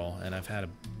it's a troll. And I've had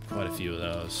quite a few of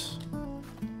those.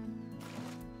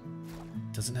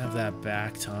 Doesn't have that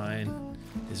back tine.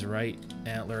 His right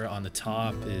antler on the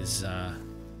top is a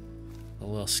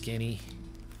little skinny,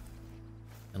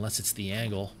 unless it's the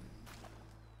angle.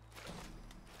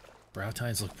 Brow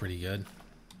tines look pretty good.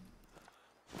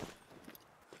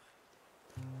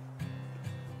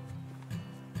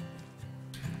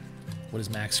 What is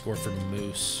max score for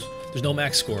moose? There's no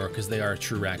max score because they are a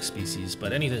true rack species,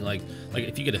 but anything like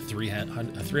if you get a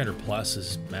 300 plus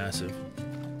is massive.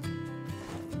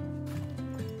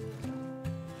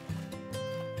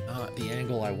 Not the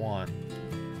angle I want.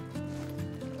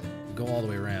 Go all the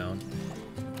way around.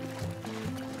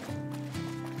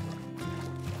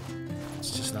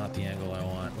 It's just not the angle I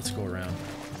want. Let's go around.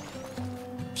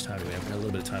 How much time do we have? We got a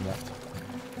little bit of time left.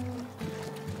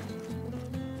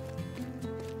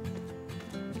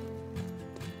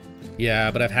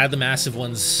 Yeah, but I've had the massive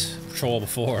ones troll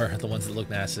before, the ones that look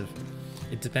massive.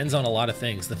 It depends on a lot of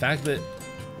things. The fact that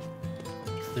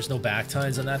there's no back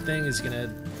tines on that thing is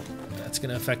that's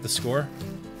gonna affect the score.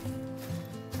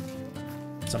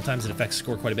 Sometimes it affects the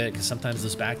score quite a bit because sometimes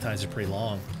those back tines are pretty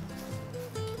long.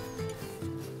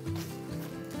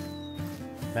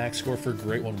 Max score for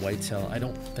Great One Whitetail. I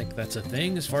don't think that's a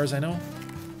thing as far as I know.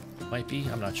 Might be,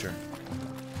 I'm not sure.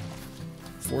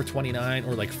 429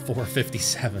 or like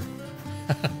 457.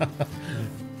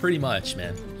 Pretty much,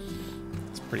 man.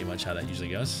 That's pretty much how that usually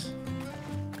goes.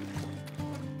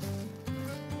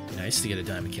 Be nice to get a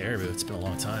diamond caribou. It's been a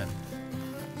long time.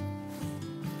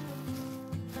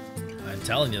 I'm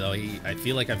telling you though, I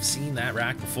feel like I've seen that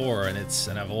rack before, and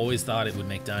I've always thought it would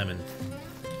make diamond,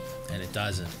 and it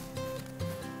doesn't.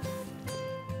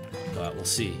 But we'll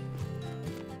see.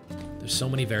 There's so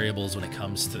many variables when it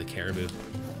comes to the caribou.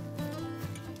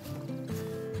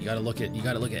 You gotta look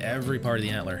at every part of the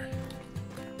antler.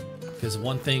 Because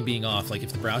one thing being off, like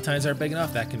if the brow tines aren't big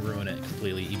enough, that can ruin it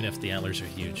completely, even if the antlers are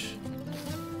huge.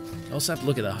 You also have to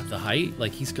look at the height.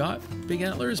 Like he's got big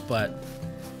antlers, but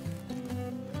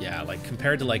yeah, like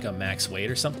compared to like a max weight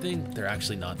or something, they're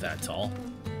actually not that tall.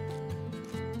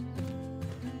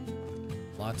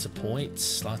 Lots of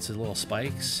points, lots of little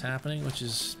spikes happening, which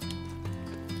is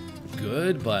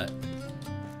good, but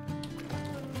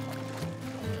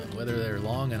whether they're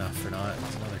long enough or not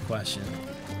is another question.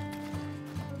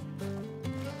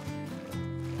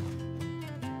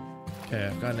 Okay,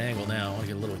 I've got an angle now. I want to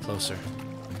get a little closer.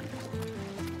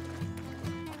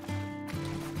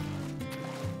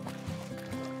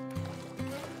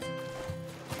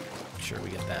 Make sure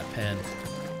we get that pen.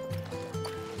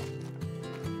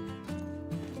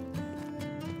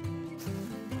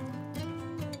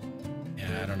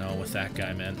 Yeah, I don't know with that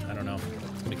guy, man. I don't know.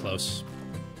 It's gonna be close.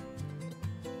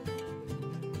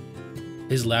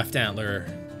 His left antler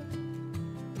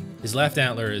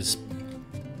is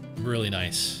really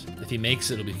nice. If he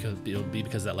makes it, it'll be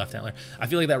because of that left antler. I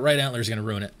feel like that right antler is gonna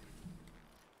ruin it.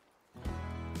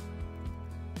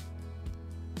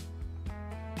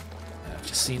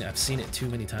 I've seen it too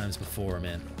many times before,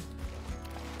 man.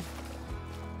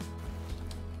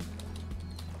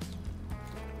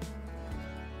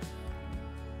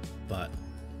 But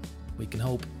we can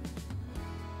hope.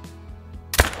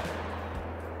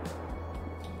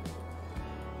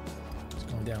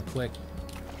 Down quick.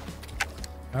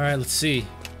 All right, let's see.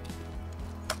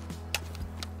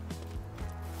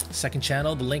 Second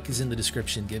channel, the link is in the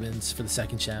description, Gibbons, for the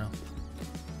second channel.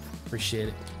 Appreciate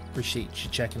it. Appreciate you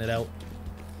checking it out.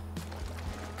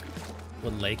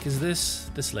 What lake is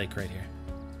this? This lake right here.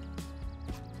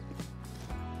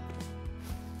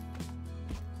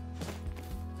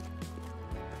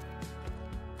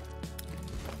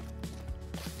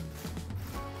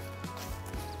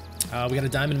 We got a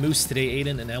diamond moose today,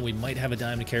 Aiden, and now we might have a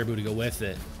diamond caribou to go with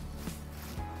it.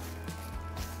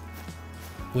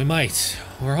 We might.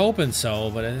 We're hoping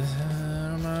so, but I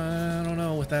don't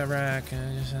know with that rack. I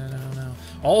don't know.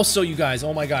 Also, you guys,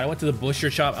 oh my god, I went to the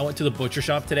butcher shop. I went to the butcher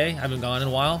shop today. I haven't gone in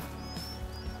a while.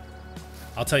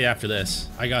 I'll tell you after this.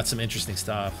 I got some interesting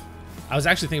stuff. I was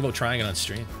actually thinking about trying it on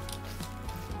stream.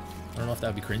 I don't know if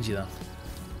that would be cringy, though.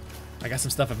 I got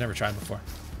some stuff I've never tried before.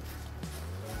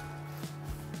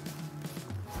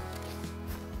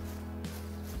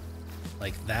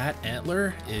 Like, that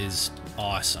antler is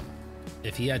awesome.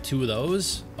 If he had 2 of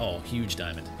those, oh, huge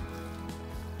diamond.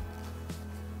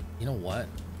 You know what?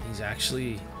 He's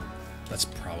actually... That's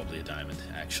probably a diamond,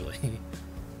 actually.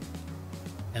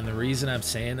 And the reason I'm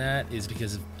saying that is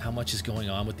because of how much is going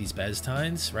on with these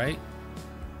Beztines, right?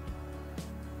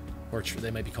 Or they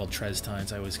might be called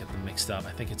Treztines. I always get them mixed up.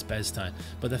 I think it's Beztine.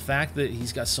 But the fact that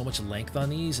he's got so much length on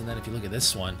these, and then if you look at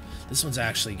this one's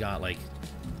actually got, like...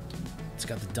 It's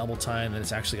got the double tine, and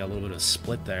it's actually got a little bit of a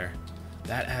split there.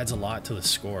 That adds a lot to the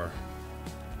score.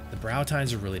 The brow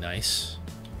tines are really nice.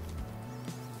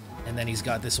 And then he's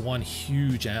got this one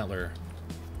huge antler.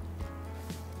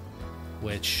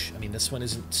 Which, I mean, this one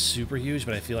isn't super huge,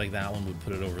 but I feel like that one would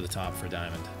put it over the top for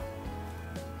diamond.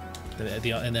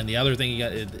 And then the other thing you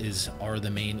got is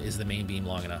the main beam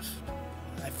long enough?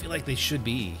 I feel like they should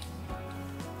be.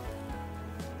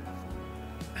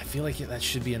 I feel like that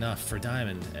should be enough for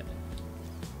diamond.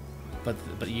 But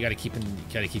you gotta keep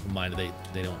in mind that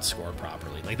they don't score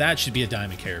properly. Like, that should be a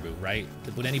diamond caribou, right?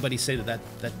 Would anybody say that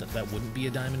wouldn't be a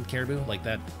diamond caribou? Like,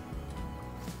 that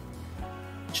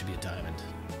should be a diamond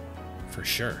for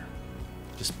sure.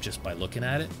 Just by looking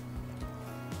at it,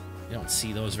 you don't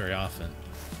see those very often.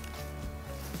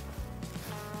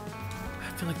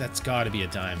 I feel like that's got to be a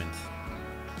diamond.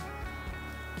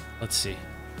 Let's see.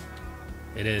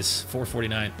 It is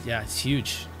 449. Yeah, it's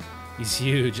huge. He's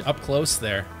huge up close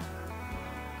there.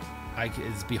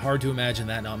 It'd be hard to imagine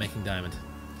that not making diamond.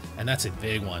 And that's a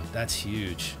big one. That's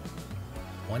huge.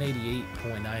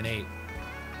 188.98.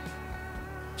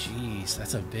 Jeez,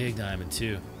 that's a big diamond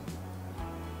too.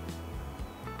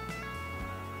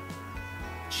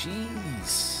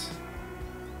 Jeez.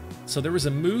 So there was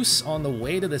a moose on the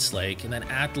way to this lake, and then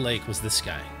at the lake was this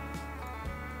guy.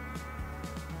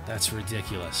 That's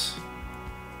ridiculous.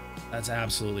 That's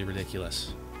absolutely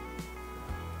ridiculous.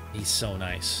 He's so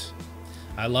nice.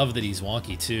 I love that he's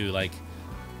wonky too, like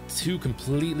 2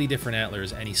 completely different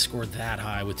antlers, and he scored that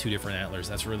high with 2 different antlers.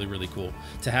 That's really, really cool.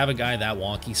 To have a guy that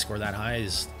wonky score that high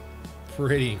is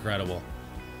pretty incredible.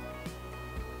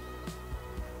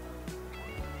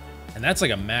 And that's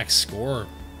like a max score.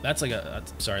 That's like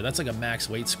that's like a max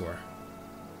weight score.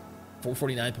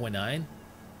 449.9?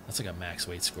 That's like a max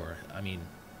weight score. I mean,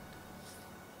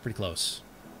 pretty close.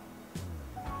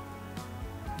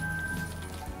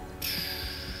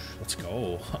 Let's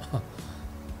go.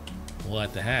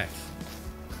 What the heck?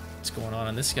 What's going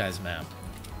on this guy's map?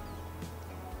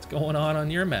 What's going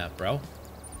on your map, bro?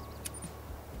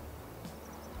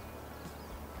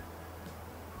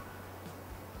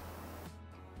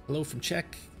 Hello from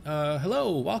Czech.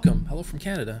 Hello, welcome. Hello from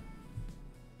Canada.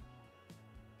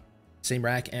 Same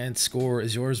rack and score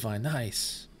as yours, Vine.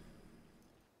 Nice.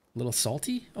 A little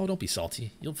salty? Oh, don't be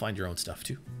salty. You'll find your own stuff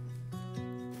too.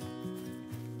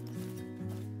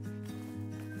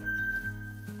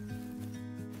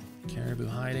 Caribou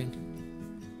hiding.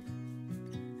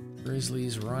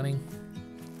 Grizzlies running.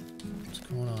 What's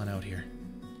going on out here?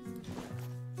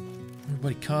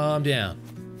 Everybody calm down.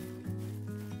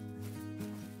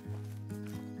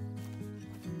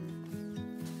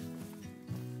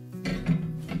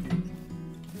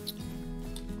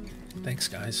 Thanks,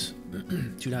 guys.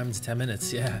 2 diamonds in 10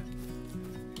 minutes, yeah.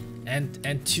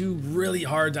 And 2 really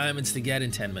hard diamonds to get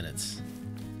in 10 minutes.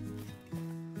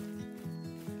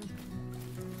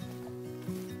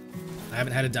 I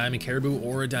haven't had a diamond caribou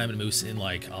or a diamond moose in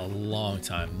like a long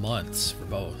time. Months for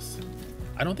both.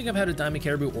 I don't think I've had a diamond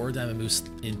caribou or a diamond moose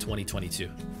in 2022.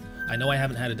 I know I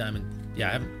haven't had a diamond... Yeah,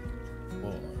 I haven't...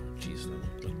 Whoa, jeez,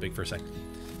 that looked big for a sec.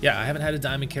 Yeah, I haven't had a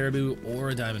diamond caribou or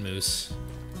a diamond moose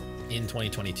in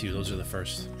 2022. Those are the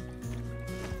first.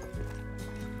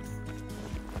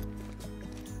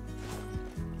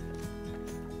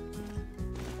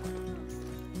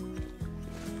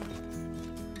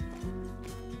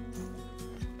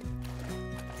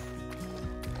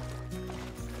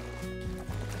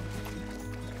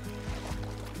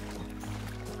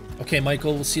 Okay,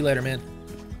 Michael, we'll see you later, man.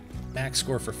 Max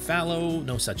score for fallow,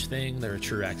 no such thing. They're a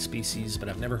true rack species, but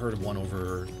I've never heard of one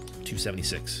over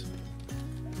 276.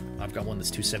 I've got one that's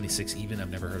 276 even. I've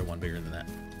never heard of one bigger than that.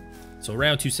 So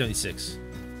around 276.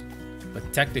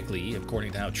 But technically,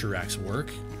 according to how true racks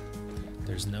work,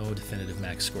 there's no definitive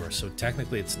max score. So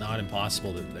technically, it's not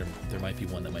impossible that there might be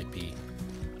one that might be,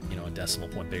 you know, a decimal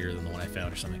point bigger than the one I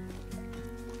found or something.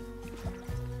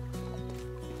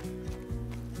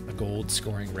 A gold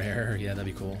scoring rare, yeah, that'd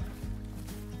be cool.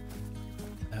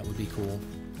 That would be cool.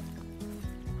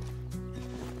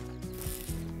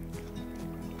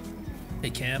 Hey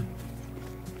Cam,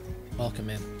 welcome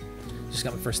in. Just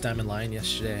got my first diamond line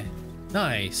yesterday.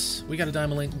 Nice. We got a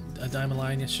diamond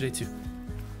line yesterday too.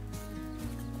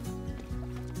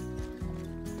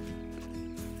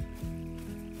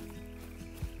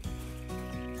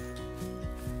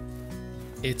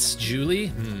 It's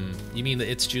Julie? You mean the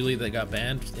It's Julie that got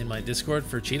banned in my Discord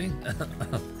for cheating?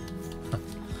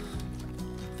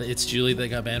 The It's Julie that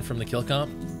got banned from the kill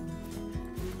comp?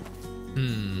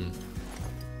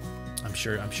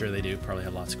 I'm sure they do. Probably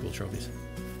have lots of cool trophies.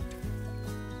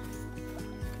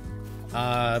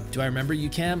 Do I remember you,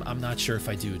 Cam? I'm not sure if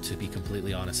I do, to be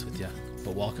completely honest with you.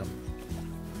 But welcome.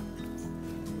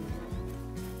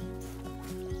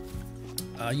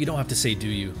 You don't have to say do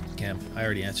you, Cam. I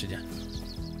already answered you.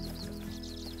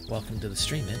 Welcome to the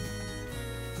stream, man.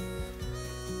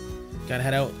 Gotta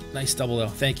head out. Nice double though.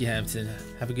 Thank you, Hampton.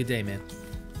 Have a good day, man.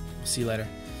 See you later.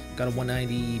 Got a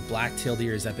 190 black-tailed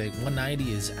deer. Is that big?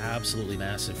 190 is absolutely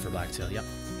massive for black-tail. Yep.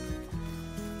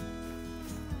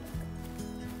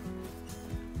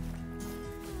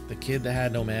 The kid that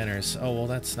had no manners. Oh well,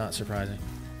 that's not surprising.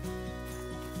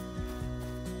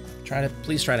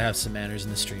 Please try to have some manners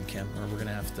in the stream, Kim, or we're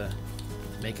gonna have to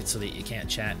make it so that you can't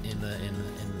chat in the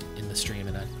stream,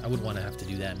 and I wouldn't want to have to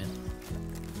do that, man.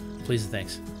 Please and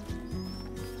thanks.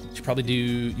 You should probably do.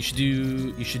 You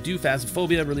should do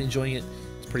Phasmophobia. Really enjoying it.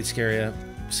 It's pretty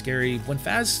scary. When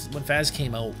Phas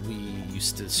came out, we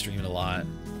used to stream it a lot.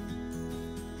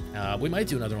 We might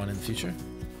do another one in the future.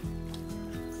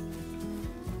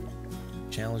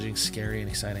 Challenging, scary, and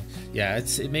exciting. Yeah,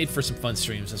 it made for some fun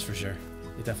streams, that's for sure.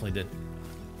 It definitely did.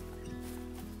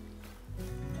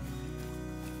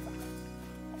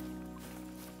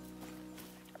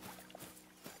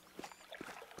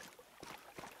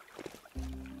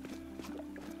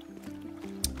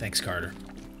 Thanks, Carter.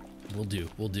 We'll do.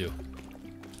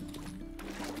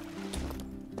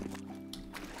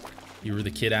 You were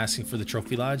the kid asking for the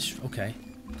trophy lodge? Okay,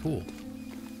 cool.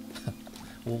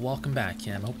 Well, welcome back,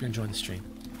 Cam. I hope you're enjoying the stream.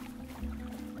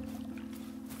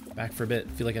 Back for a bit.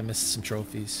 Feel like I missed some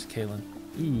trophies. Kaylin.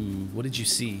 Ooh, what did you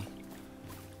see?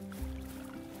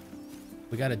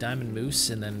 We got a diamond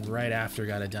moose, and then right after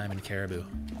got a diamond caribou.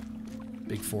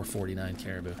 Big 449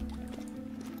 caribou.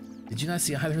 Did you not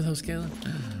see either of those, Kaylin?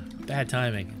 Bad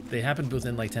timing. They happened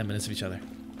within like 10 minutes of each other.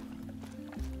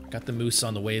 Got the moose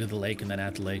on the way to the lake, and then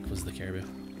at the lake was the caribou.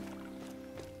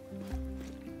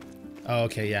 Oh,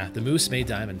 okay, yeah. The moose made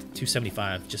diamond.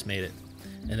 275, just made it.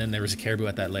 And then there was a caribou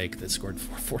at that lake that scored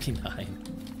 449.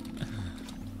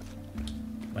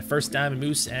 My first diamond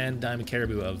moose and diamond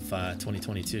caribou of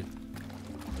 2022.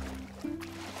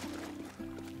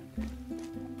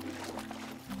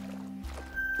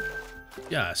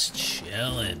 Just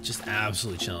chilling. Just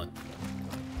absolutely chilling.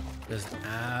 Just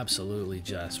absolutely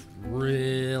just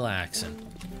relaxing.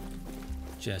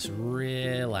 Just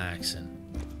relaxing.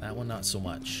 That one not so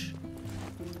much.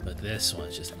 But this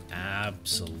one's just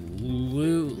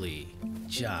absolutely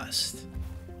just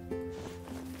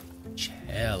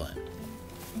chilling.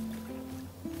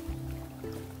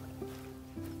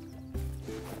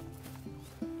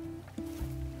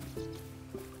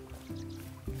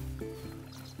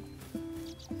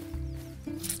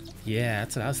 Yeah,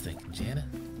 that's what I was thinking, Jana.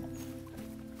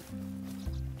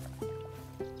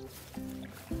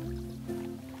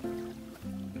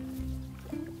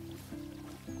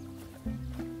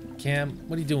 Cam,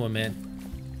 what are you doing, man?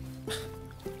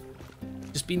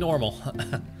 Just be normal, or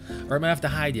I'm gonna have to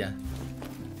hide you.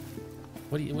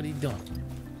 What are you doing?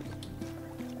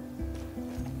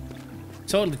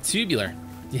 Totally tubular.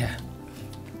 Yeah.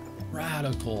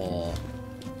 Radical.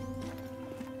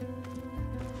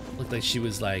 Looked like she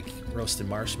was like roasting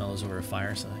marshmallows over a fire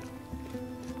or something.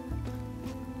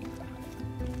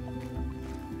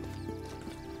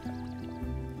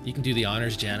 You can do the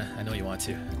honors, Jana. I know you want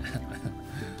to.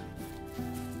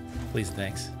 Please and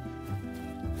thanks.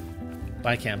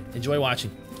 Bye, Cam. Enjoy watching.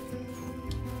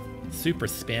 Super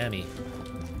spammy.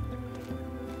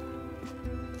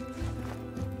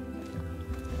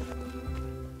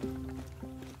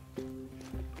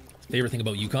 Favorite thing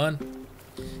about Yukon?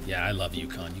 Yeah, I love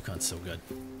Yukon. Yukon's so good.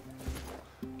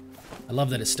 I love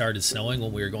that it started snowing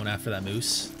when we were going after that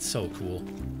moose. It's so cool.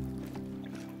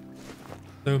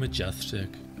 So majestic.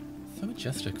 So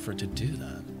majestic for it to do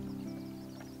that.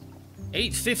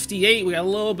 8:58. We got a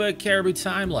little bit of caribou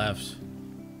time left.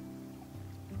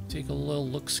 Take a little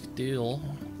look deal.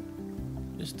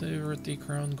 Just over at the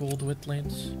Crown Gold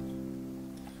Wetlands.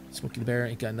 Smokey the Bear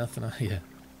ain't got nothing on you.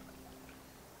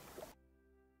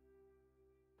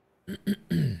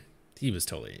 He was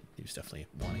definitely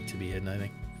wanting to be hidden, I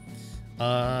think.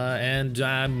 And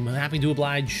I'm happy to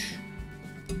oblige.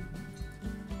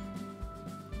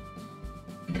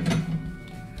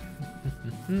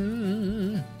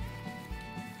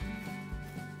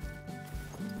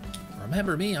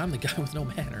 Remember me, I'm the guy with no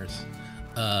manners.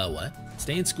 What?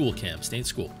 Stay in school, Cam. Stay in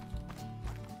school.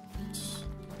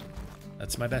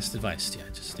 That's my best advice. Yeah,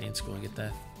 just stay in school and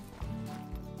get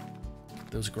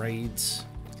those grades,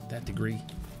 get that degree.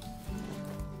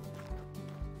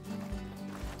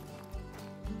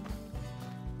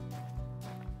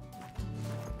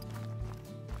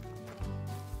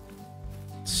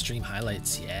 Stream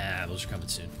highlights, yeah, those are coming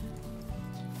soon.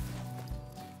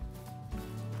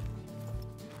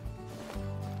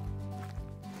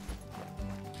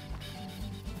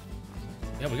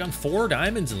 Yeah, we got 4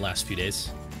 diamonds in the last few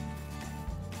days.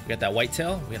 We got that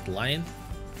whitetail, we got the lion,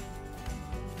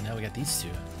 and now we got these 2.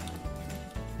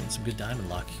 Getting some good diamond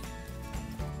luck.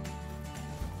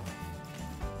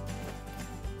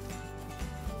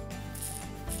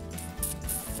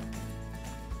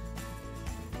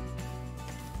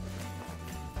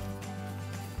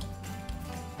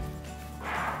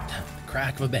 The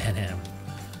crack of a banham.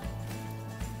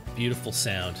 Beautiful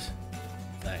sound.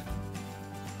 That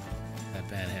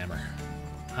banhammer.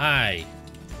 Hi.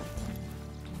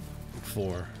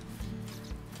 4.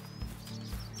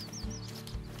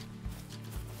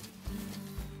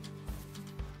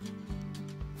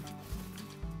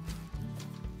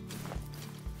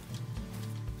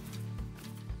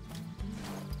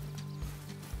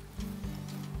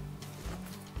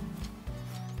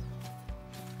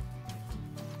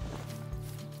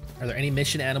 Are there any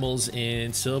mission animals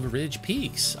in Silver Ridge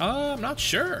Peaks? I'm not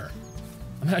sure.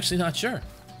 I'm actually not sure.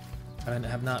 I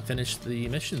have not finished the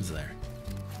missions there.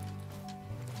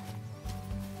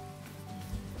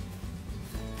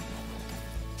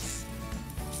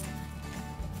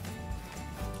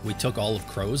 We took all of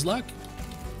Crow's luck?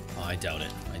 Oh, I doubt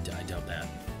it. I doubt that.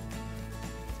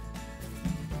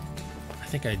 I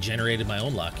think I generated my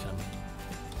own luck.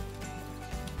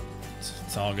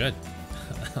 It's all good.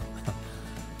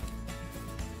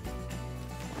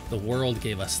 The world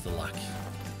gave us the luck.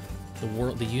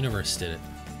 The universe did it.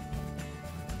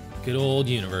 Good old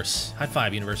universe. High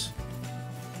five, universe.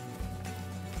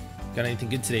 Got anything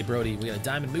good today, Brody? We got a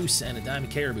diamond moose and a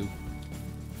diamond caribou.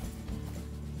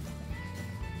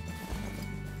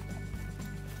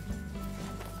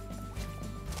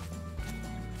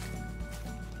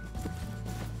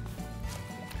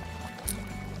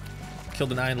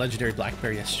 Killed a 9 legendary black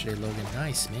bear yesterday, Logan.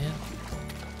 Nice, man.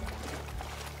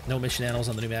 No mission animals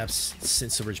on the new maps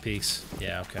since Silver Ridge Peaks.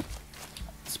 Yeah, okay.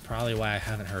 That's probably why I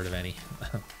haven't heard of any.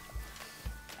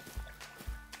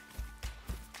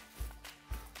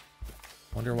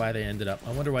 Wonder why they ended up.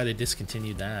 I wonder why they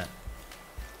discontinued that.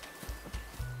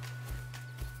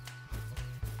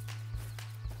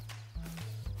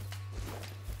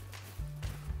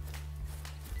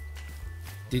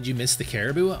 Did you miss the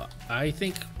caribou? I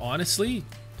think, honestly,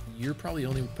 you're probably the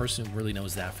only person who really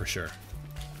knows that for sure.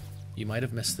 You might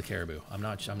have missed the caribou. I'm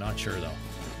not sure though.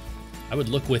 I would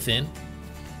look within.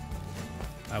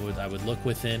 I would look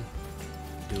within,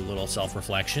 do a little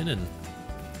self-reflection, and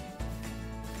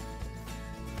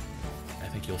I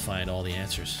think you'll find all the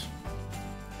answers.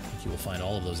 I think you will find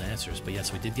all of those answers. But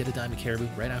yes, we did get a diamond caribou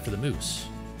right after the moose.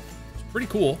 It's pretty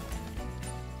cool.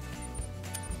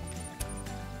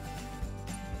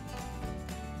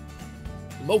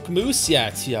 Moke moose, yeah,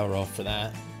 it's rough for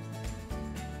that.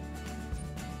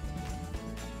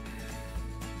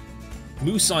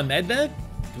 Moose on Medved?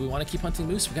 Do we want to keep hunting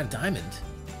moose? We got a diamond.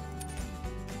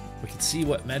 We can see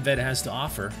what Medved has to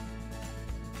offer.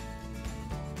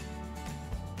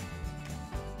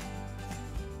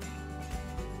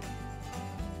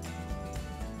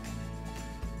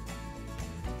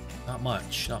 Not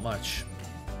much, not much.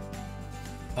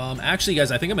 Actually,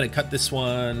 guys, I think I'm going to cut this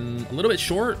one a little bit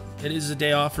short. It is a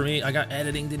day off for me. I got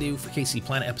editing to do for KC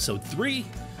Planet Episode 3,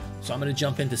 so I'm going to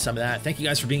jump into some of that. Thank you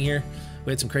guys for being here.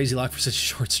 We had some crazy luck for such a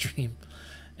short stream.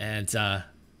 And,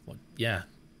 well, yeah,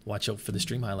 watch out for the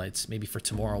stream highlights. Maybe for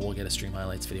tomorrow we'll get a stream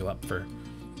highlights video up for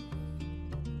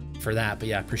that. But,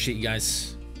 yeah, appreciate you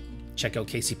guys. Check out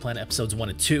KC Planet Episodes 1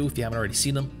 and 2 if you haven't already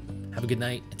seen them. Have a good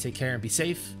night and take care and be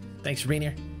safe. Thanks for being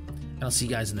here. And I'll see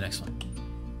you guys in the next one.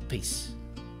 Peace.